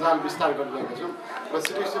एक्सप्रेस सञ्जाल विस्तार गरिरहेका छौँ र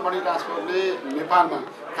सिटी एक्सप्रेस मनी ट्रान्सफरले नेपालमा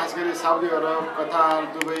खास गरी Saudi Arab, Qatar,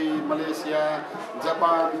 Dubai, Malaysia,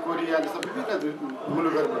 Japan, Korea जस्ता विभिन्न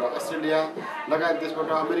मुलुकहरूबाट, अस्ट्रेलिया लगायत देशबाट,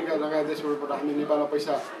 अमेरिका लगायत देशहरूबाट हामी नेपालमा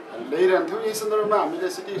पैसा ल्याइरहन्थ्यौँ। यही सन्दर्भमा हामीले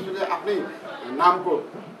सिटी एक्सप्रेसले आफ्नै नामको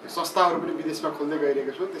संस्थाहरू पनि विदेशमा खोल्दै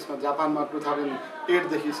गइरहेका छौँ। त्यसमा जापानमा 2008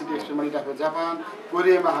 देखि city express money transfer Japan,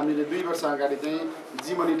 कोरियामा हामीले 2 वर्ष अगाडि चाहिँ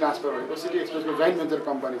जी मनी ट्रान्सफर भएको सिटी एक्सप्रेसको जोइन्ट भेन्चर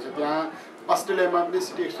कम्पनी छ त्यहाँ, अस्ट्रेलियामा पनि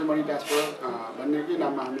सिटी एक्सप्रेस मनी ट्रान्सफर भन्नेकै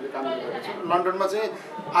नाममा हामीले काम गरिरहेका छौँ। लन्डनमा चाहिँ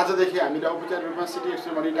आजदेखि हामीले औपचारिक रूपमा city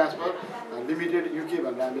express money transfer limited UK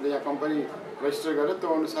भनेर हामीले यहाँ कम्पनी रजिस्टर गरेर त्यो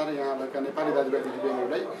अनुसार यहाँ भएका नेपाली दाजुभाइ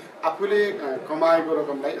दिदीबहिनीहरूलाई आफूले कमाएको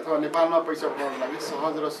रकमलाई अथवा नेपालमा पैसा पठाउनको लागि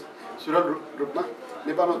सहज र सुलभ रूपमा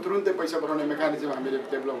नेपालमा तुरुन्तै पैसा पठाउने मेकानिजम हामीले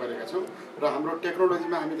डेभलप गरेका छौँ र हाम्रो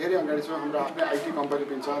टेक्नोलोजीमा हामी धेरै अगाडि छौँ। हाम्रो आफ्नै आइटी कम्पनी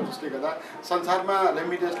पनि छ, जसले गर्दा संसारमा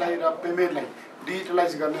रेमिटेन्सलाई र पेमेन्टलाई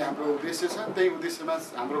डिजिटलाइज गर्ने हाम्रो उद्देश्य छ। त्यही उद्देश्यमा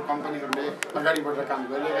हाम्रो कम्पनीहरूले अगाडि बढेर काम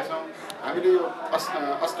गरिरहेका छौँ। हामीले यो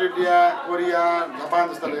अस्ट्रेलिया, कोरिया, जापान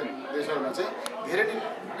जस्ता देशहरूमा चाहिँ धेरै नै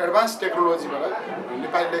एडभान्स टेक्नोलोजीबाट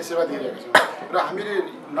नेपालीलाई सेवा दिइरहेका छौँ र हामीले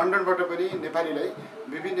लन्डनबाट पनि नेपालीलाई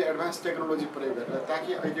विभिन्न एडभान्स टेक्नोलोजी प्रयोग गरेर,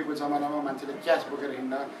 ताकि अहिलेको जमानामा मान्छेले क्यास बोकेर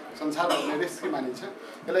हिँड्न संसारमा रिस्की मानिन्छ,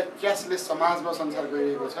 यसलाई क्यासलेस समाजमा संसार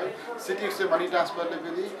गइरहेको छ। सिटी एक्सप्रेस मनी ट्रान्सफरले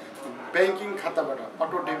पनि ब्याङ्किङ खाताबाट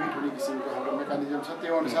अटो डेबिट हुने किसिमको हाम्रो मेकानिजम छ।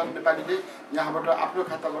 त्यो अनुसार नेपालीले यहाँबाट आफ्नो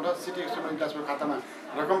खाताबाट सिटी एक्सप्रेस मनी ट्रान्सफर खातामा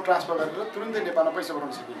रकम ट्रान्सफर गरेर तुरुन्तै नेपालमा पैसा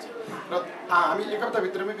पठाउन सकिन्छ र हामी एक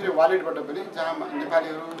हप्ताभित्रमै फेरि वालेटबाट पनि जहाँ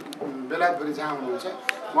नेपालीहरू बेलायतभरि जहाँ हुनुहुन्छ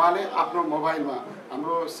उहाँले आफ्नो मोबाइलमा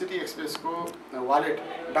हाम्रो सिटी एक्सप्रेसको वालेट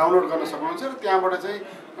डाउनलोड गर्न सक्नुहुन्छ र त्यहाँबाट चाहिँ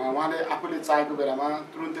उहाँले आफूले चाहेको बेलामा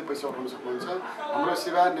तुरुन्तै पैसा उठाउन सक्नुहुन्छ। हाम्रो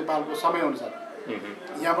सेवा नेपालको समयअनुसार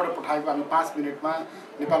यहाँबाट पठाएको हामी 5 मिनटमा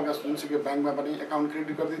नेपालका जुनसुकै ब्याङ्कमा पनि एकाउन्ट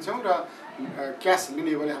क्रेडिट गरिदिन्छौँ र क्यास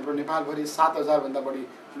लिने भने हाम्रो नेपालभरि 7000 भन्दा बढी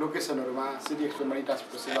लोकेसनहरूमा सिटी एक्सप्रेस मनी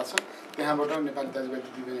ट्रान्सफरको सेवा छ। त्यहाँबाट नेपाली दाजुभाइ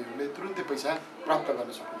दिदीबहिनीहरूले तुरुन्तै पैसा प्राप्त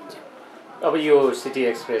गर्न सक्नुहुन्छ। अब यो सिटी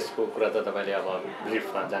एक्सप्रेसको कुरा त तपाईँले अब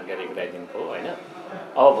ब्रिफमा जानकारी गराइदिनु भयो होइन?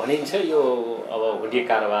 अब भनिन्छ यो अब हुन्डी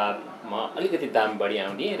कारोबारमा अलिकति दाम बढी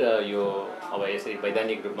आउने र यो अब यसरी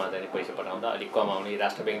वैधानिक रूपमा चाहिँ पैसा पठाउँदा अलिक कम आउने,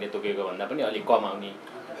 राष्ट्र ब्याङ्कले तोकेको भन्दा पनि अलिक कम आउने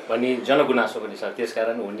भन्ने जनगुनासो पनि छ।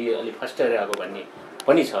 त्यसकारण हुन्डी अलिक फस्टाएर आएको भन्ने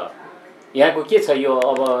पनि छ। यहाँको के छ यो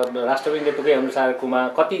अब राष्ट्र ब्याङ्कले तोके अनुसारकोमा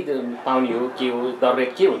कति पाउने हो, के हो, दर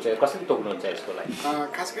रेट के हुन्छ, कसरी तोक्नुहुन्छ यसको लागि?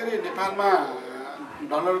 खास गरी नेपालमा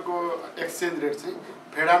डलरको एक्सचेन्ज रेट चाहिँ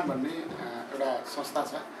फेडान भन्ने एउटा संस्था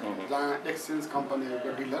छ जहाँ एक्सचेन्ज कम्पनीहरूको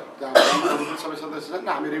डिलर जहाँ ब्याङ्कहरू सबै सदस्य छन्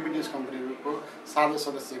र हामी रेमिटेन्स कम्पनीहरूको 7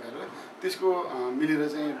 सदस्य गरेर त्यसको मिलेर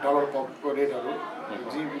चाहिँ डलरको रेटहरू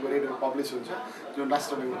जिबीको रेटहरू पब्लिस हुन्छ जुन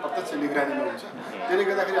राष्ट्र ब्याङ्कले प्रत्यक्ष निगरानीमा हुन्छ। त्यसले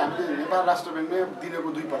गर्दाखेरि हामीले नेपाल राष्ट्र ब्याङ्कले दिनको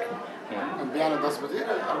 2 पटक बिहान 10 बजे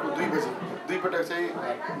र अर्को 2 बजे 2 पटक चाहिँ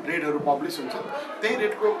रेटहरू पब्लिस हुन्छ। त्यही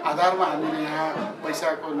रेटको आधारमा हामीले यहाँ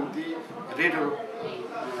पैसाको निम्ति रेटहरू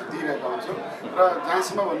दिइरहेका हुन्छौँ र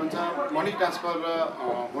जहाँसम्म भन्नुहुन्छ मनी ट्रान्सफर र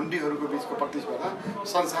हुन्डीहरूको बिचको प्रतिस्पर्धा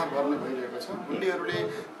संसारभर नै भइरहेको छ। हुन्डीहरूले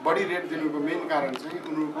बढी रेट दिनुको मेन कारण चाहिँ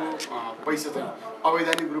उनीहरूको पैसा चाहिँ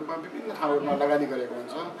अवैधानिक रूपमा विभिन्न ठाउँहरूमा लगानी गरेको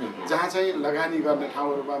हुन्छ जहाँ चाहिँ लगानी गर्ने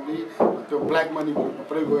ठाउँहरूमा पनि त्यो ब्ल्याक मनीको रूपमा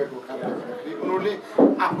प्रयोग भएको कारणले गर्दाखेरि उनीहरूले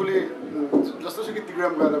आफूले जस्तोसुकै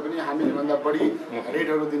तिग्रम गरेर पनि हामीले भन्दा बढी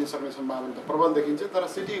रेटहरू दिन सक्ने सम्भावना प्रबल देखिन्छ। तर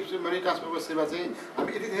सिटी मनी ट्रान्सफरको सेवा चाहिँ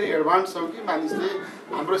हामी यति धेरै एडभान्स छौँ कि मानिसले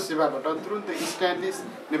हाम्रो सेवाबाट तुरुन्तै इन्स्ट्यान्टली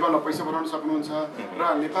नेपालमा पैसा पठाउन सक्नुहुन्छ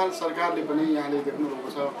र नेपाल सरकारले पनि यहाँले देख्नुभएको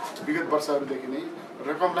छ विगत वर्षहरूदेखि नै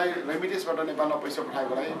रकमलाई रेमिटेन्सबाट नेपालमा पैसा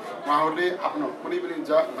पठाएकोलाई उहाँहरूले आफ्नो कुनै पनि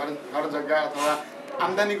घर जग्गा अथवा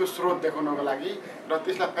आम्दानीको स्रोत देखाउनको लागि र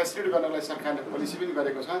त्यसलाई फेसिलिटेट गर्नको लागि सरकारले पोलिसी पनि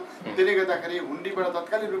गरेको छ। त्यसले गर्दाखेरि हुन्डीबाट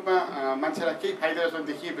तत्कालीन रूपमा मान्छेलाई केही फाइदा जस्तो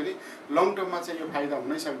देखिए पनि लङ टर्ममा चाहिँ यो फाइदा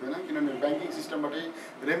हुनै सक्दैन किनभने ब्याङ्किङ सिस्टमबाटै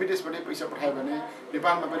रेमिटेन्सबाटै पैसा पठायो भने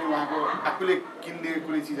नेपालमा पनि उहाँको आफूले किन्ने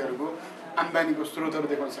कुनै चिजहरूको आम्दानीको स्रोतहरू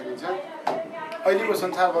देखाउन सकिन्छ। अहिलेको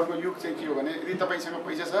संसारभरको युग चाहिँ के हो भने यदि तपाईँसँग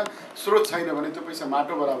पैसा छ स्रोत छैन भने त्यो पैसा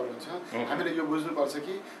माटो बराबर हुन्छ। हामीले यो बुझ्नुपर्छ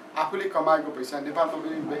कि आफूले कमाएको पैसा नेपालमा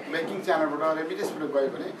पनि ब्याङ्किङ च्यानलबाट रेमिटेन्सबाट गयो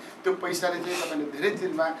भने त्यो पैसाले चाहिँ तपाईँले धेरै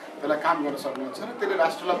दिनमा त्यसलाई काम गर्न सक्नुहुन्छ र त्यसले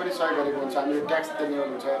राष्ट्रलाई पनि सहयोग गरेको हुन्छ। हामीले ट्याक्स तिर्ने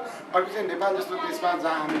हुन्छ। अर्को चाहिँ नेपाल जस्तो देशमा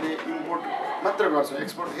जहाँ हामीले इम्पोर्ट मात्र गर्छौँ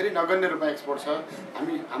एक्सपोर्ट धेरै नगण्य रूपमा एक्सपोर्ट छ।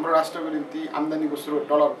 हामी हाम्रो राष्ट्रको निम्ति आम्दानीको स्रोत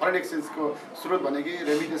डलर फरेन एक्सचेन्जको स्रोत भनेकै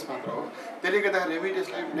रेमिटेन्स मात्र हो। त्यसले गर्दाखेरि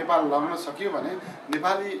रेमिटेन्सलाई नेपाल लग्न सक्यो भने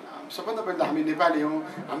नेपाली सबभन्दा पहिला हामी नेपाली हौँ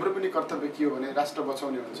हाम्रो पनि कर्तव्य के हो भने राष्ट्र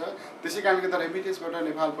बचाउने हुन्छ। त्यसै कारणले गर्दा रेमिटेन्सबाट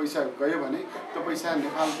नेपाल पैसा गयो भने त्यो पैसा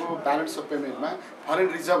नेपालको ब्यालेन्स अफ पेमेन्टमा फरेन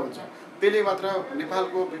रिजर्भ हुन्छ। त्यसले मात्र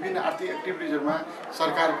नेपालको विभिन्न आर्थिक एक्टिभिटिजहरूमा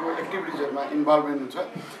सरकारको एक्टिभिटिजहरूमा इन्भल्भमेन्ट हुन्छ।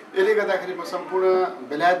 यसले गर्दाखेरि म सम्पूर्ण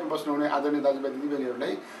बेलायतमा बस्नुहुने आदरणीय दाजुभाइ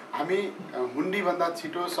दिदीबहिनीहरूलाई हामी हुन्डीभन्दा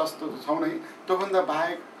छिटो सस्तो छौँ नै त्योभन्दा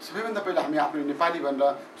बाहेक सबैभन्दा पहिला हामी आफ्नो नेपाली भनेर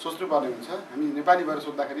सोच्नुपर्ने हुन्छ। हामी नेपाली भएर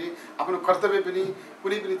सोच्दाखेरि आफ्नो कर्तव्य पनि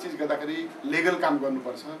कुनै पनि चिज गर्दाखेरि लिगल काम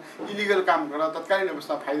गर्नुपर्छ। इलिगल काम गर्दा तत्कालीन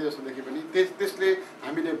अवस्था फाइदा जस्तो देखे पनि त्यसले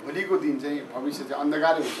हामीले भोलिको दिन चाहिँ भविष्य चाहिँ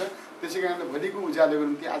अन्धकारै हुन्छ। त्यसै कारणले भोलिको उज्यालोको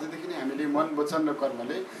निम्ति आजदेखि नै हामीले मन वचन र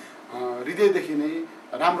कर्मले हृदयदेखि नै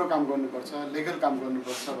राम्रो काम गर्नुपर्छ लिगल काम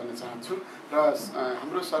गर्नुपर्छ भन्न चाहन्छु। र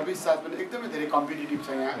हाम्रो सर्भिस चार्ज पनि एकदमै धेरै कम्पिटिटिभ छ।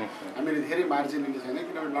 यहाँ हामीले धेरै मार्जिन लिने छैन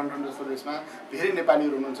किनभने लन्डन जस्तो देशमा धेरै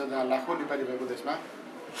नेपालीहरू हुनुहुन्छ जहाँ लाखौँ नेपाली भएको देशमा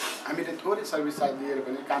हामीले थोरै सर्भिस चार्ज लिएर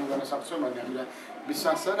पनि काम गर्न सक्छौँ भन्ने हामीलाई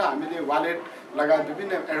विश्वास छ। र हामीले वालेट लगायत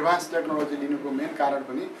विभिन्न एडभान्स टेक्नोलोजी लिनुको मेन कारण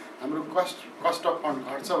पनि हाम्रो कस्ट अफ फन्ड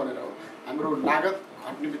घट्छ भनेर हो। हाम्रो लागत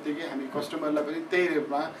घट्ने बित्तिकै हामी कस्टमरलाई पनि त्यही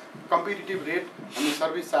रेटमा कम्पिटिटिभ रेट हामी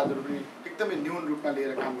सर्भिस चार्जहरू पनि एकदमै न्यून रूपमा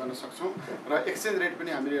लिएर काम गर्न सक्छौँ। र एक्सचेन्ज रेट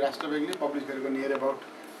पनि हामीले राष्ट्र ब्याङ्कले पब्लिस गरेको नियर अबाउट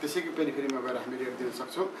त्यसैको पेरिफेरीमा गएर हामी रेट दिन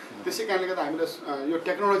सक्छौँ। त्यसै कारणले गर्दा हामीले यो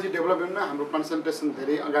टेक्नोलोजी डेभलपमेन्टमा हाम्रो कन्सन्ट्रेसन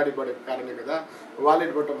धेरै अगाडि बढेको कारणले गर्दा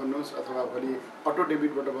वालेटबाट भन्नुहोस् अथवा भोलि अटो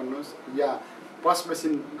डेबिटबाट भन्नुहोस् या पस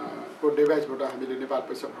मेसिनको डिभाइसबाट हामीले नेपाल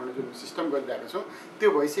पैसा पठाउने जुन सिस्टम गरिरहेका छौँ त्यो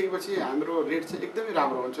भइसकेपछि हाम्रो रेट चाहिँ एकदमै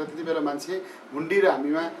राम्रो हुन्छ। त्यति बेला मान्छे हुन्डी र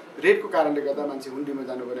हामीमा रेटको कारणले गर्दा मान्छे हुन्डीमा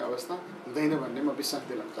जानुपर्ने अवस्था हुँदैन भन्ने म विश्वास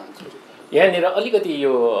दिलाउन चाहन्छु। यहाँनिर अलिकति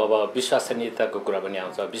यो अब विश्वसनीयताको कुरा पनि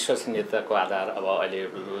आउँछ। विश्वसनीयताको आधार अब अहिले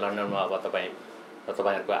लन्डनमा अब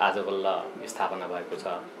तपाईँहरूको आज बल्ल स्थापना भएको छ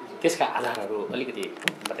त्यसका आधारहरू अलिकति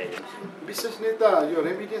बताइदिनुहोस्। विश्वसनीयता यो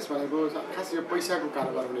रेमिटेन्स भनेको खास यो पैसाको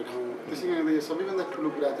कारोबार हुने ठाउँ। त्यसै कारणले यो सबैभन्दा ठुलो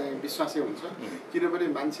कुरा चाहिँ विश्वासै हुन्छ किनभने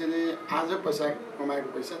मान्छेले आज पैसा कमाएको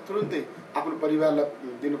पैसा तुरुन्तै आफ्नो परिवारलाई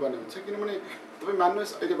दिनुपर्ने हुन्छ। किनभने तपाईँ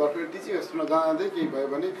मान्नुहोस् अहिले भर्खरै टिचिङ हस्पिटलमा जाँदै केही भयो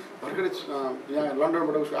भने भर्खरै यहाँ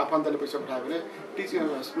लन्डनबाट उसको आफन्तले पैसा पठायो भने टिचिङ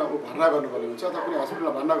हस्पिटलमा ऊ भर्ना गर्नुपर्ने हुन्छ अथवा कुनै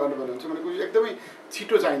हस्पिटलमा भर्ना गर्नुपर्ने हुन्छ भनेको एकदमै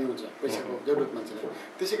छिटो चाहिने हुन्छ पैसाको जरुरत मान्छेलाई।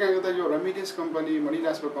 त्यसै कारणले गर्दा यो रेमिटेन्स कम्पनी मनी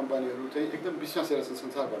ट्रान्सफर कम्पनीहरू चाहिँ एकदम विश्वासित छन्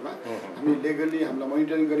संसारभरमा। हामी लिगली हामीलाई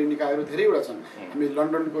मोनिटरिङ गर्ने निकायहरू धेरैवटा छन्। हामी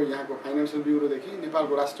लन्डनको यहाँको फाइनेन्सियल ब्युरोदेखि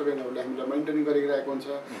नेपालको राष्ट्र ब्याङ्कहरूले हामीलाई मोनिटरिङ गरिरहेको हुन्छ।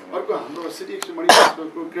 अर्को हाम्रो सिटी एक्सचेन्ज मनी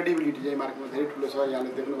ट्रान्सफरको क्रेडिबिलिटी चाहिँ मार्केटमा धेरै ठुलो छ। यहाँले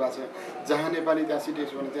देख्नु भएको छ जहाँ नेपाली त्यहाँ सिटी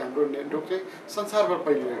एक्सचेन्ज भने चाहिँ हाम्रो नेटवर्क चाहिँ संसारभर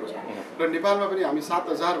फैलिरहेको छ। र नेपालमा पनि हामी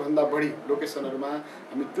 7000 भन्दा बढी लोकेसनहरूमा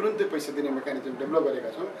हामी तुरुन्तै पैसा दिने मेकानिजम डेभलप गरेका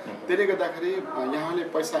छौँ। त्यसले गर्दाखेरि यहाँले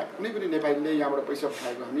पैसा कुनै पनि नेपालीले यहाँबाट पैसा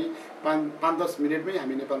पठाएको हामी 5-10 मिनटमै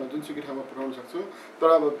हामी नेपाल नेपालमा जुनसुकै ठाउँमा पठाउन सक्छौँ। तर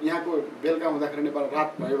अब यहाँको बेलुका हुँदाखेरि नेपाल रात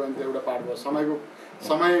भयो भने त एउटा पार्ट भयो,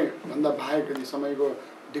 समयभन्दा बाहेक यदि समयको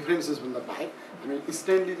डिफ्रेन्सेसभन्दा बाहेक हामी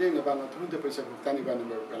इन्स्टेन्टली चाहिँ नेपालमा तुरुन्तै पैसा भुक्तानी गर्ने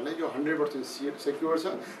भएको कारणले यो 100% सेक्योर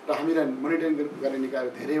छ र हामीलाई मोनिटरिङ गर्ने निकायहरू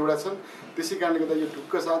धेरैवटा छन्। त्यसै कारणले गर्दा यो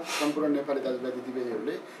ढुक्क साथ सम्पूर्ण नेपाली दाजुभाइ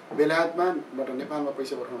दिदीबहिनीहरूले बेलायतबाट नेपालमा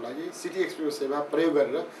पैसा पठाउनको लागि सिटी एक्सप्रेस सेवा प्रयोग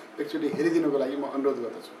गरेर एकचोटि हेरिदिनुको लागि म अनुरोध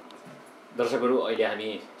गर्दछु। दर्शकहरू, अहिले हामी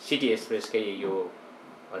सिटी एक्सप्रेसकै यो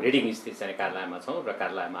रिडिङ स्थित चाहिँ कार्यालयमा छौँ र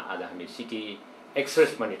कार्यालयमा आज हामी सिटी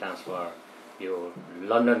एक्सप्रेस मनी ट्रान्सफर यो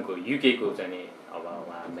लन्डनको युकेको चाहिँ अब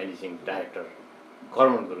उहाँ म्यानेजिङ डाइरेक्टर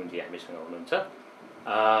कर्मन गुरुङजी हामीसँग हुनुहुन्छ।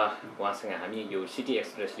 उहाँसँग हामी यो सिटी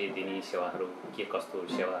एक्सप्रेसले दिने सेवाहरू के कस्तो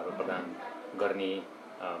सेवाहरू प्रदान गर्ने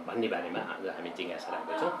भन्ने बारेमा आज हामी जिज्ञासा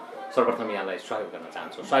राख्दैछौँ। सर्वप्रथम यहाँलाई स्वागत गर्न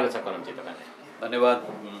चाहन्छौँ। स्वागत छ करमजी तपाईँलाई। धन्यवाद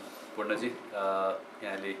पूर्णजी।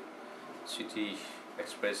 यहाँले सिटी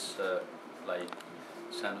एक्सप्रेसलाई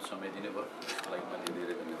सानो समय दिनुभयो, त्यसको लागि मैले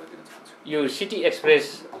धेरै धन्यवाद दिन चाहन्छु। यो सिटी एक्सप्रेस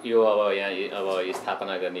यो अब यहाँ अब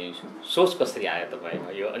स्थापना गर्ने सोच कसरी आयो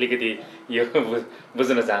तपाईँमा? यो अलिकति यो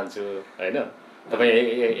बुझ्न चाहन्छु होइन। तपाईँ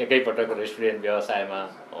एकैपटक रेस्टुरेन्ट व्यवसायमा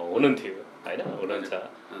हुनुहुन्थ्यो होइन, हुनुहुन्छ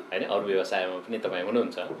होइन, अरू व्यवसायमा पनि तपाईँ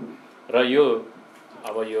हुनुहुन्छ र यो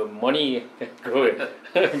अब यो मनीको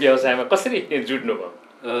व्यवसायमा कसरी जुट्नुभयो?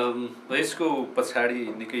 यसको पछाडि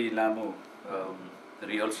निकै लामो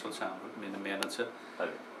रिहर्सल छ, हाम्रो मेहनत छ।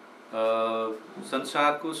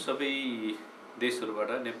 संसारको सबै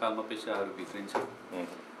देशहरूबाट नेपालमा पैसाहरू भित्रिन्छ।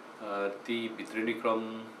 ती भित्रिने क्रम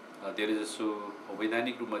धेरैजसो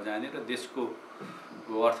वैधानिक रूपमा जाने र देशको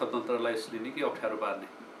अर्थतन्त्रलाई यसले निकै अप्ठ्यारो पार्ने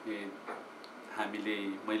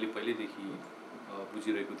मैले पहिल्यैदेखि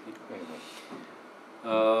बुझिरहेको थिएँ।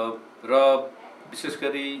 र विशेष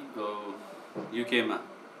गरी युकेमा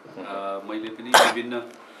मैले पनि विभिन्न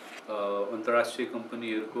अन्तर्राष्ट्रिय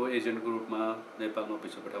कम्पनीहरूको एजेन्टको रूपमा नेपालमा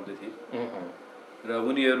पैसा पठाउँदै थिएँ र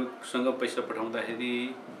उनीहरूसँग पैसा पठाउँदाखेरि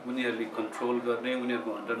उनीहरूले कन्ट्रोल गर्ने,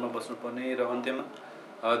 उनीहरूको अन्डरमा बस्नुपर्ने र अन्त्यमा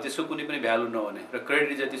त्यसको कुनै पनि भ्यालु नहुने र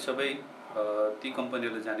क्रेडिट जति सबै ती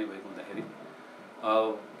कम्पनीहरूले जाने भएको हुँदाखेरि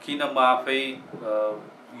किन म आफै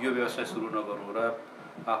यो व्यवसाय सुरु नगरौँ र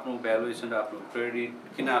आफ्नो भ्यालुएसन र आफ्नो क्रेडिट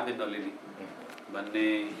किन आफै नलिने भन्ने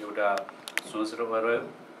एउटा सोच रह्यो।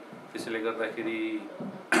 त्यसैले गर्दाखेरि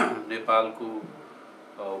नेपालको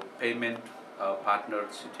पेमेन्ट पार्टनर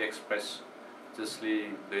सिटी एक्सप्रेस, जसले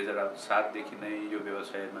 2007देखि नै यो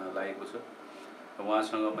व्यवसायमा लागेको छ,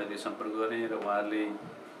 उहाँसँग मैले सम्पर्क गरेँ र उहाँहरूले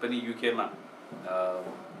पनि युकेमा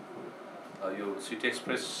यो सिटी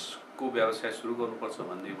एक्सप्रेसको व्यवसाय सुरु गर्नुपर्छ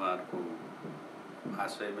भन्ने उहाँहरूको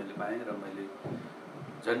आशय मैले पाएँ र मैले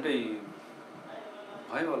झन्डै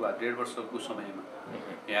भयो होला 1.5 वर्षको समयमा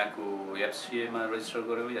यहाँको एफसिएमा रेजिस्टर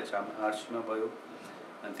गऱ्यो, एचआरसीमा भयो,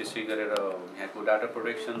 अनि त्यसै गरेर यहाँको डाटा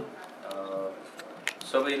प्रोटेक्सन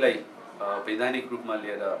सबैलाई वैधानिक रूपमा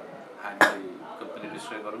लिएर हामीले कम्पनी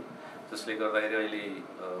रेजिस्टर गरौँ, जसले गर्दाखेरि अहिले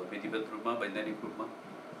विधिवत रूपमा वैधानिक रूपमा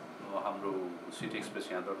हाम्रो सिटी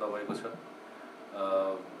एक्सप्रेस यहाँ दर्ता भएको छ।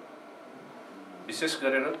 विशेष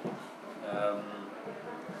गरेर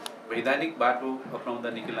वैधानिक बाटो अपनाउँदा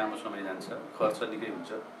निकै लामो समय जान्छ, खर्च निकै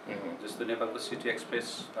हुन्छ। जस्तो नेपालको सिटी एक्सप्रेस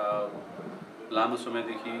लामो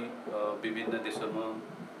समयदेखि विभिन्न देशहरूमा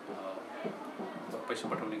पैसा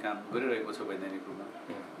पठाउने काम गरिरहेको छ वैधानिक रूपमा,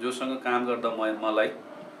 जोसँग काम गर्दा मलाई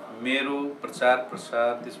मेरो प्रचार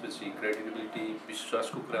प्रसार, त्यसपछि क्रेडिबिलिटी,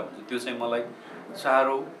 विश्वासको कुरा हुन्छ, त्यो चाहिँ मलाई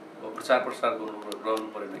साह्रो प्रचार प्रसार गर्नु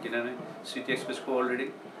परेन। किनभने सिटी एक्सप्रेसको अलरेडी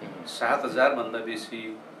 7000 भन्दा बेसी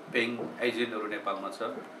पेइङ एजेन्टहरू नेपालमा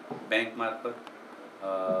छ। ब्याङ्क मार्फत,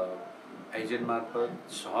 एजेन्ट मार्फत,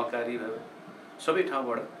 सहकारी भयो, सबै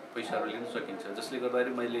ठाउँबाट पैसाहरू लिन सकिन्छ। जसले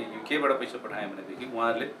गर्दाखेरि मैले युकेबाट पैसा पठाएँ भनेदेखि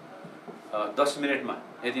उहाँहरूले 10 मिनटमा,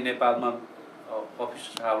 यदि नेपालमा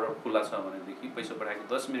अफिस आवर खुला छ भनेदेखि पैसा पठाएको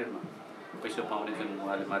 10 मिनटमा पैसा पाउने जुन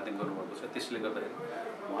उहाँले माध्यम गर्नुभएको छ, त्यसले गर्दाखेरि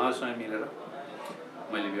उहाँसँग मिलेर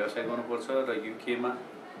मैले व्यवसाय गर्नुपर्छ र युकेमा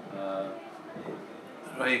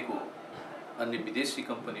रहेको अन्य विदेशी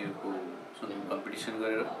कम्पनीहरूको कम्पिटिसन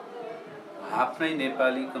गरेर आफ्नै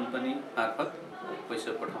नेपाली कम्पनी मार्फत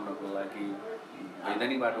पैसा पठाउनको लागि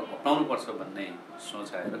वैधानिक बाटो अपनाउनुपर्छ भन्ने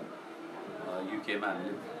सोच आएर युकेमा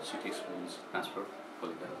हामीले सिटी एक्सप्रेस ट्रान्सफर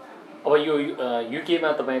खोलेका। अब यो युकेमा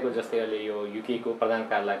तपाईँको जस्तै अहिले यो युकेको प्रधान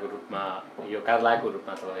कार्यालयको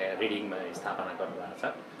रूपमा तपाईँ रिडिङमा स्थापना गर्नुभएको छ,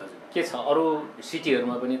 के छ अरू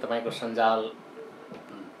सिटीहरूमा पनि तपाईँको सञ्जाल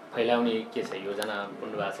फैलाउने के छ योजना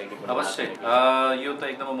भन्नुभएको छ कि? अवश्य, यो त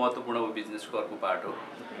एकदमै महत्त्वपूर्ण हो बिजनेसको अर्को पार्ट हो।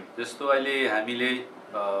 जस्तो अहिले हामीले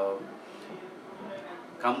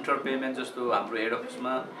काउन्टर पेमेन्ट, जस्तो हाम्रो हेड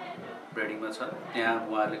अफिसमा ब्रेडिङमा छ, त्यहाँ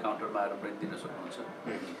उहाँहरूले काउन्टरमा आएर ब्रेड दिन सक्नुहुन्छ।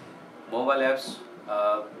 मोबाइल एप्स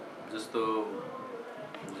जस्तो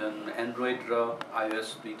जुन एन्ड्रोइड र iOS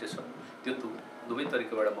दुईटै छ त्यो दुवै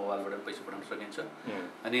तरिकाबाट मोबाइलबाट पैसा पठाउन सकिन्छ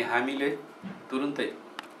अनि हामीले तुरुन्तै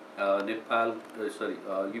नेपाल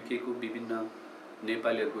युके को विभिन्न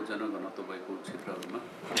नेपालीहरूको जनघनत्व भएको क्षेत्रहरूमा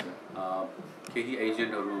केही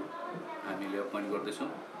एजेन्टहरू हामीले अपोइन्ट गर्दैछौँ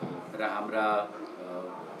र हाम्रा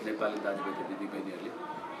नेपाली दाजुभाइ दिदीबहिनीहरूले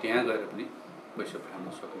त्यहाँ गएर पनि पैसा पठाउन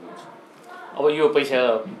सक्नुहुन्छ। अब यो पैसा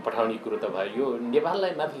पठाउने कुरो त भयो, यो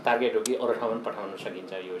नेपाललाई मात्र टार्गेट हो कि अरू ठाउँमा पनि पठाउन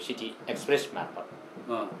सकिन्छ यो सिटी एक्सप्रेस मार्फत?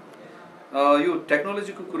 यो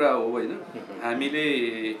टेक्नोलोजीको कुरा हो होइन। हामीले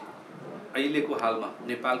अहिलेको हालमा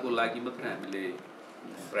नेपालको लागि मात्रै हामीले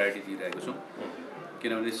प्रायोरिटी दिइरहेको छौँ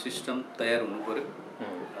किनभने सिस्टम तयार हुनु पर्यो,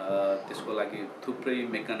 त्यसको लागि थुप्रै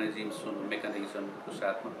मेकानिजमको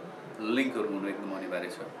साथमा लिङ्कहरू हुनु एकदम अनिवार्य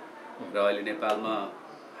छ र अहिले नेपालमा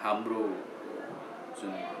हाम्रो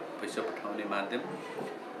जुन पैसा पठाउने माध्यम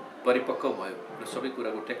परिपक्व भयो र सबै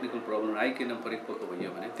कुराको टेक्निकल प्रब्लम आइकन परिपक्व भयो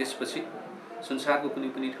भने त्यसपछि संसारको कुनै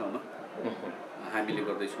पनि ठाउँमा हामीले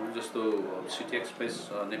गर्दैछौँ। जस्तो सिटी एक्सप्रेस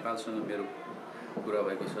नेपालसँग मेरो कुरा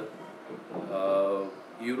भएको छ,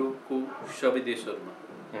 युरोपको सबै देशहरूमा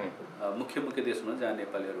मुख्य देशमा जहाँ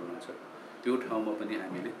नेपालीहरू हुनुहुन्छ त्यो ठाउँमा पनि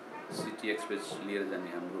हामीले सिटी एक्सप्रेस लिएर जाने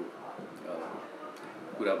हाम्रो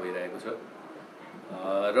कुरा भइरहेको छ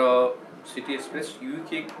र सिटी एक्सप्रेस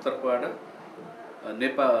युके तर्फबाट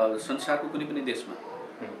नेपाल संसारको कुनै पनि देशमा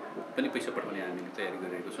पनि पैसा पठाउने हामीले तयारी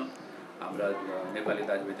गरिरहेको छौँ। हाम्रा नेपाली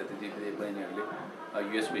दाजुभाइ दिदीबहिनीहरूले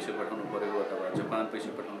युएस पैसा पठाउनु पर्यो अथवा जापान पैसा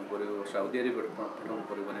पठाउनु पर्यो, साउदी अरेबिया पठाउनु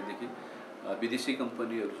पर्यो भनेदेखि विदेशी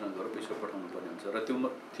कम्पनीहरूसँग गएर पैसा पठाउनु पर्ने हुन्छ र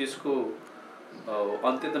त्यसको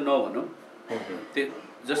अन्त्य त नभनौँ,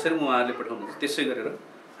 जसरी उहाँहरूले पठाउनुहुन्छ त्यसै गरेर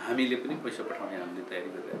हामीले पनि पैसा पठाउने हामीले तयारी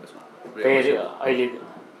गरिरहेका छौँ। अहिले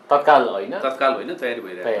तत्काल होइन तयारी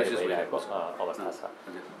भइरहेको अवस्था छ।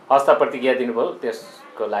 हस्त प्रतिक्रिया दिनुभयो,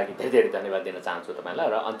 त्यसको लागि धेरै धेरै धन्यवाद दिन चाहन्छु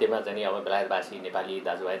तपाईँलाई। र अन्त्यमा चाहिँ अब बेलायतवासी नेपाली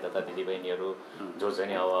दाजुभाइ तथा दिदीबहिनीहरू जो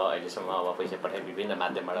चाहिँ अब अहिलेसम्म अब पैसा पठाइ विभिन्न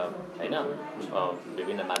माध्यमबाट होइन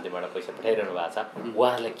विभिन्न माध्यमबाट पैसा पठाइरहनु भएको छ,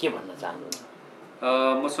 उहाँहरूलाई के भन्न चाहनुहुन्छ?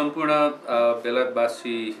 म सम्पूर्ण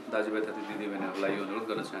बेलायतवासी दाजुभाइ तथा दिदीबहिनीहरूलाई यो अनुरोध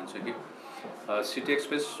गर्न चाहन्छु कि city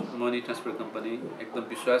express money transfer company एकदम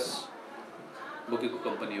विश्वास बोकेको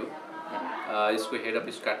कम्पनी हो। यसको हेड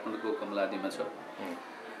अफिस काठमाडौँको कमलादीमा छ।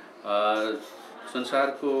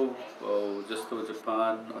 संसारको जस्तो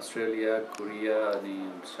जापान, अस्ट्रेलिया, कोरिया अनि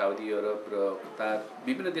साउदी अरब र कतार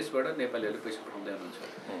विभिन्न देशबाट नेपालीहरूले पैसा पठाउँदै हुनुहुन्छ।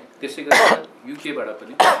 त्यसै गरेर युकेबाट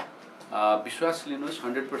पनि विश्वास लिनुहोस्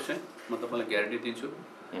 100%, म तपाईँलाई ग्यारेन्टी दिन्छु।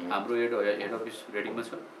 हाम्रो हेड अफिस रेडीमा छ,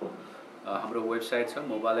 हाम्रो वेबसाइट छ,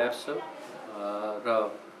 मोबाइल एप्स छ र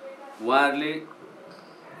उहाँहरूले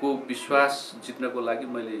को विश्वास जित्नको लागि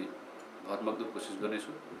मैले भरमग्दो कोसिस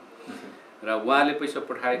गर्नेछु र उहाँले पैसा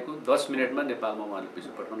पठाएको 10 मिनटमा नेपालमा उहाँले पैसा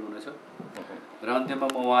पठाउनु हुनेछ र अन्त्यमा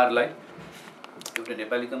म उहाँहरूलाई एउटा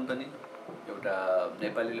नेपाली कम्पनी, एउटा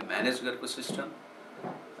नेपालीले म्यानेज गरेको सिस्टम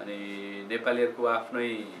अनि नेपालीहरूको आफ्नै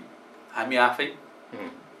हामी आफै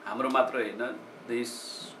हाम्रो मात्र होइन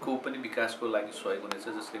देशको पनि विकासको लागि सहयोग हुनेछ,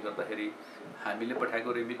 जसले गर्दाखेरि हामीले पठाएको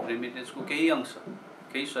रेमिटेन्सको केही अंश,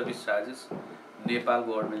 केही सर्भिस चार्जेस नेपाल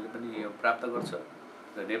गभर्मेन्टले पनि प्राप्त गर्छ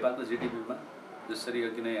र नेपालको जिडिपीमा जसरी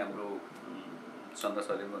अघि नै हाम्रो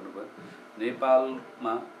सन्दर्शले भन्नुभयो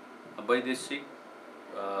नेपालमा वैदेशिक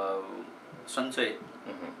सञ्चय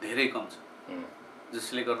धेरै कम छ,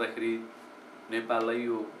 जसले गर्दाखेरि नेपाललाई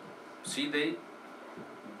यो सिधै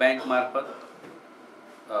ब्याङ्क मार्फत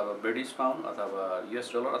ब्रिटिस पाउन्ड अथवा US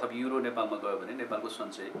डलर अथवा युरो नेपालमा गयो भने नेपालको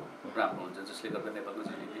सञ्चय राम्रो हुन्छ, जसले गर्दा नेपालको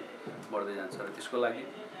जिडिपी बढ्दै जान्छ र त्यसको लागि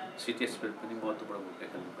सिटी एक्सप्रेस पनि महत्त्वपूर्ण भूमिका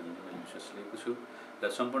खेल्ने पनि मैले विश्वास लिएको छु र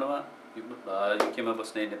सम्पूर्णमा युकेमा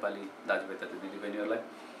बस्ने नेपाली दाजुभाइ तथा दिदीबहिनीहरूलाई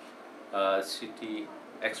सिटी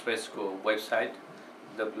एक्सप्रेसको वेबसाइट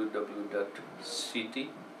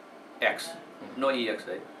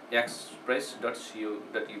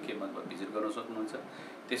www.express.co.uk मा भिजिट गर्न सक्नुहुन्छ।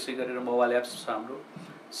 त्यसै गरेर मोबाइल एप्स छ हाम्रो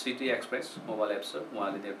सिटी एक्सप्रेस मोबाइल एप्स छ,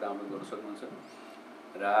 उहाँले त्यहाँ डाउनलोड गर्न सक्नुहुन्छ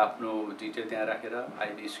र आफ्नो डिटेल त्यहाँ राखेर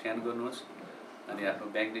आइडी स्क्यान गर्नुहोस् अनि आफ्नो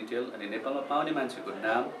ब्याङ्क डिटेल अनि नेपालमा पाउने मान्छेको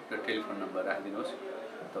नाम र टेलिफोन नम्बर राखिदिनुहोस्।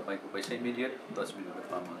 तपाईँको पैसा इमिडिएट 10 मिनटमा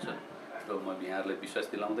पाउनुहुन्छ र म यहाँहरूलाई विश्वास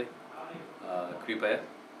दिलाउँदै कृपया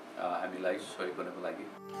हामीलाई सहयोग गर्नको लागि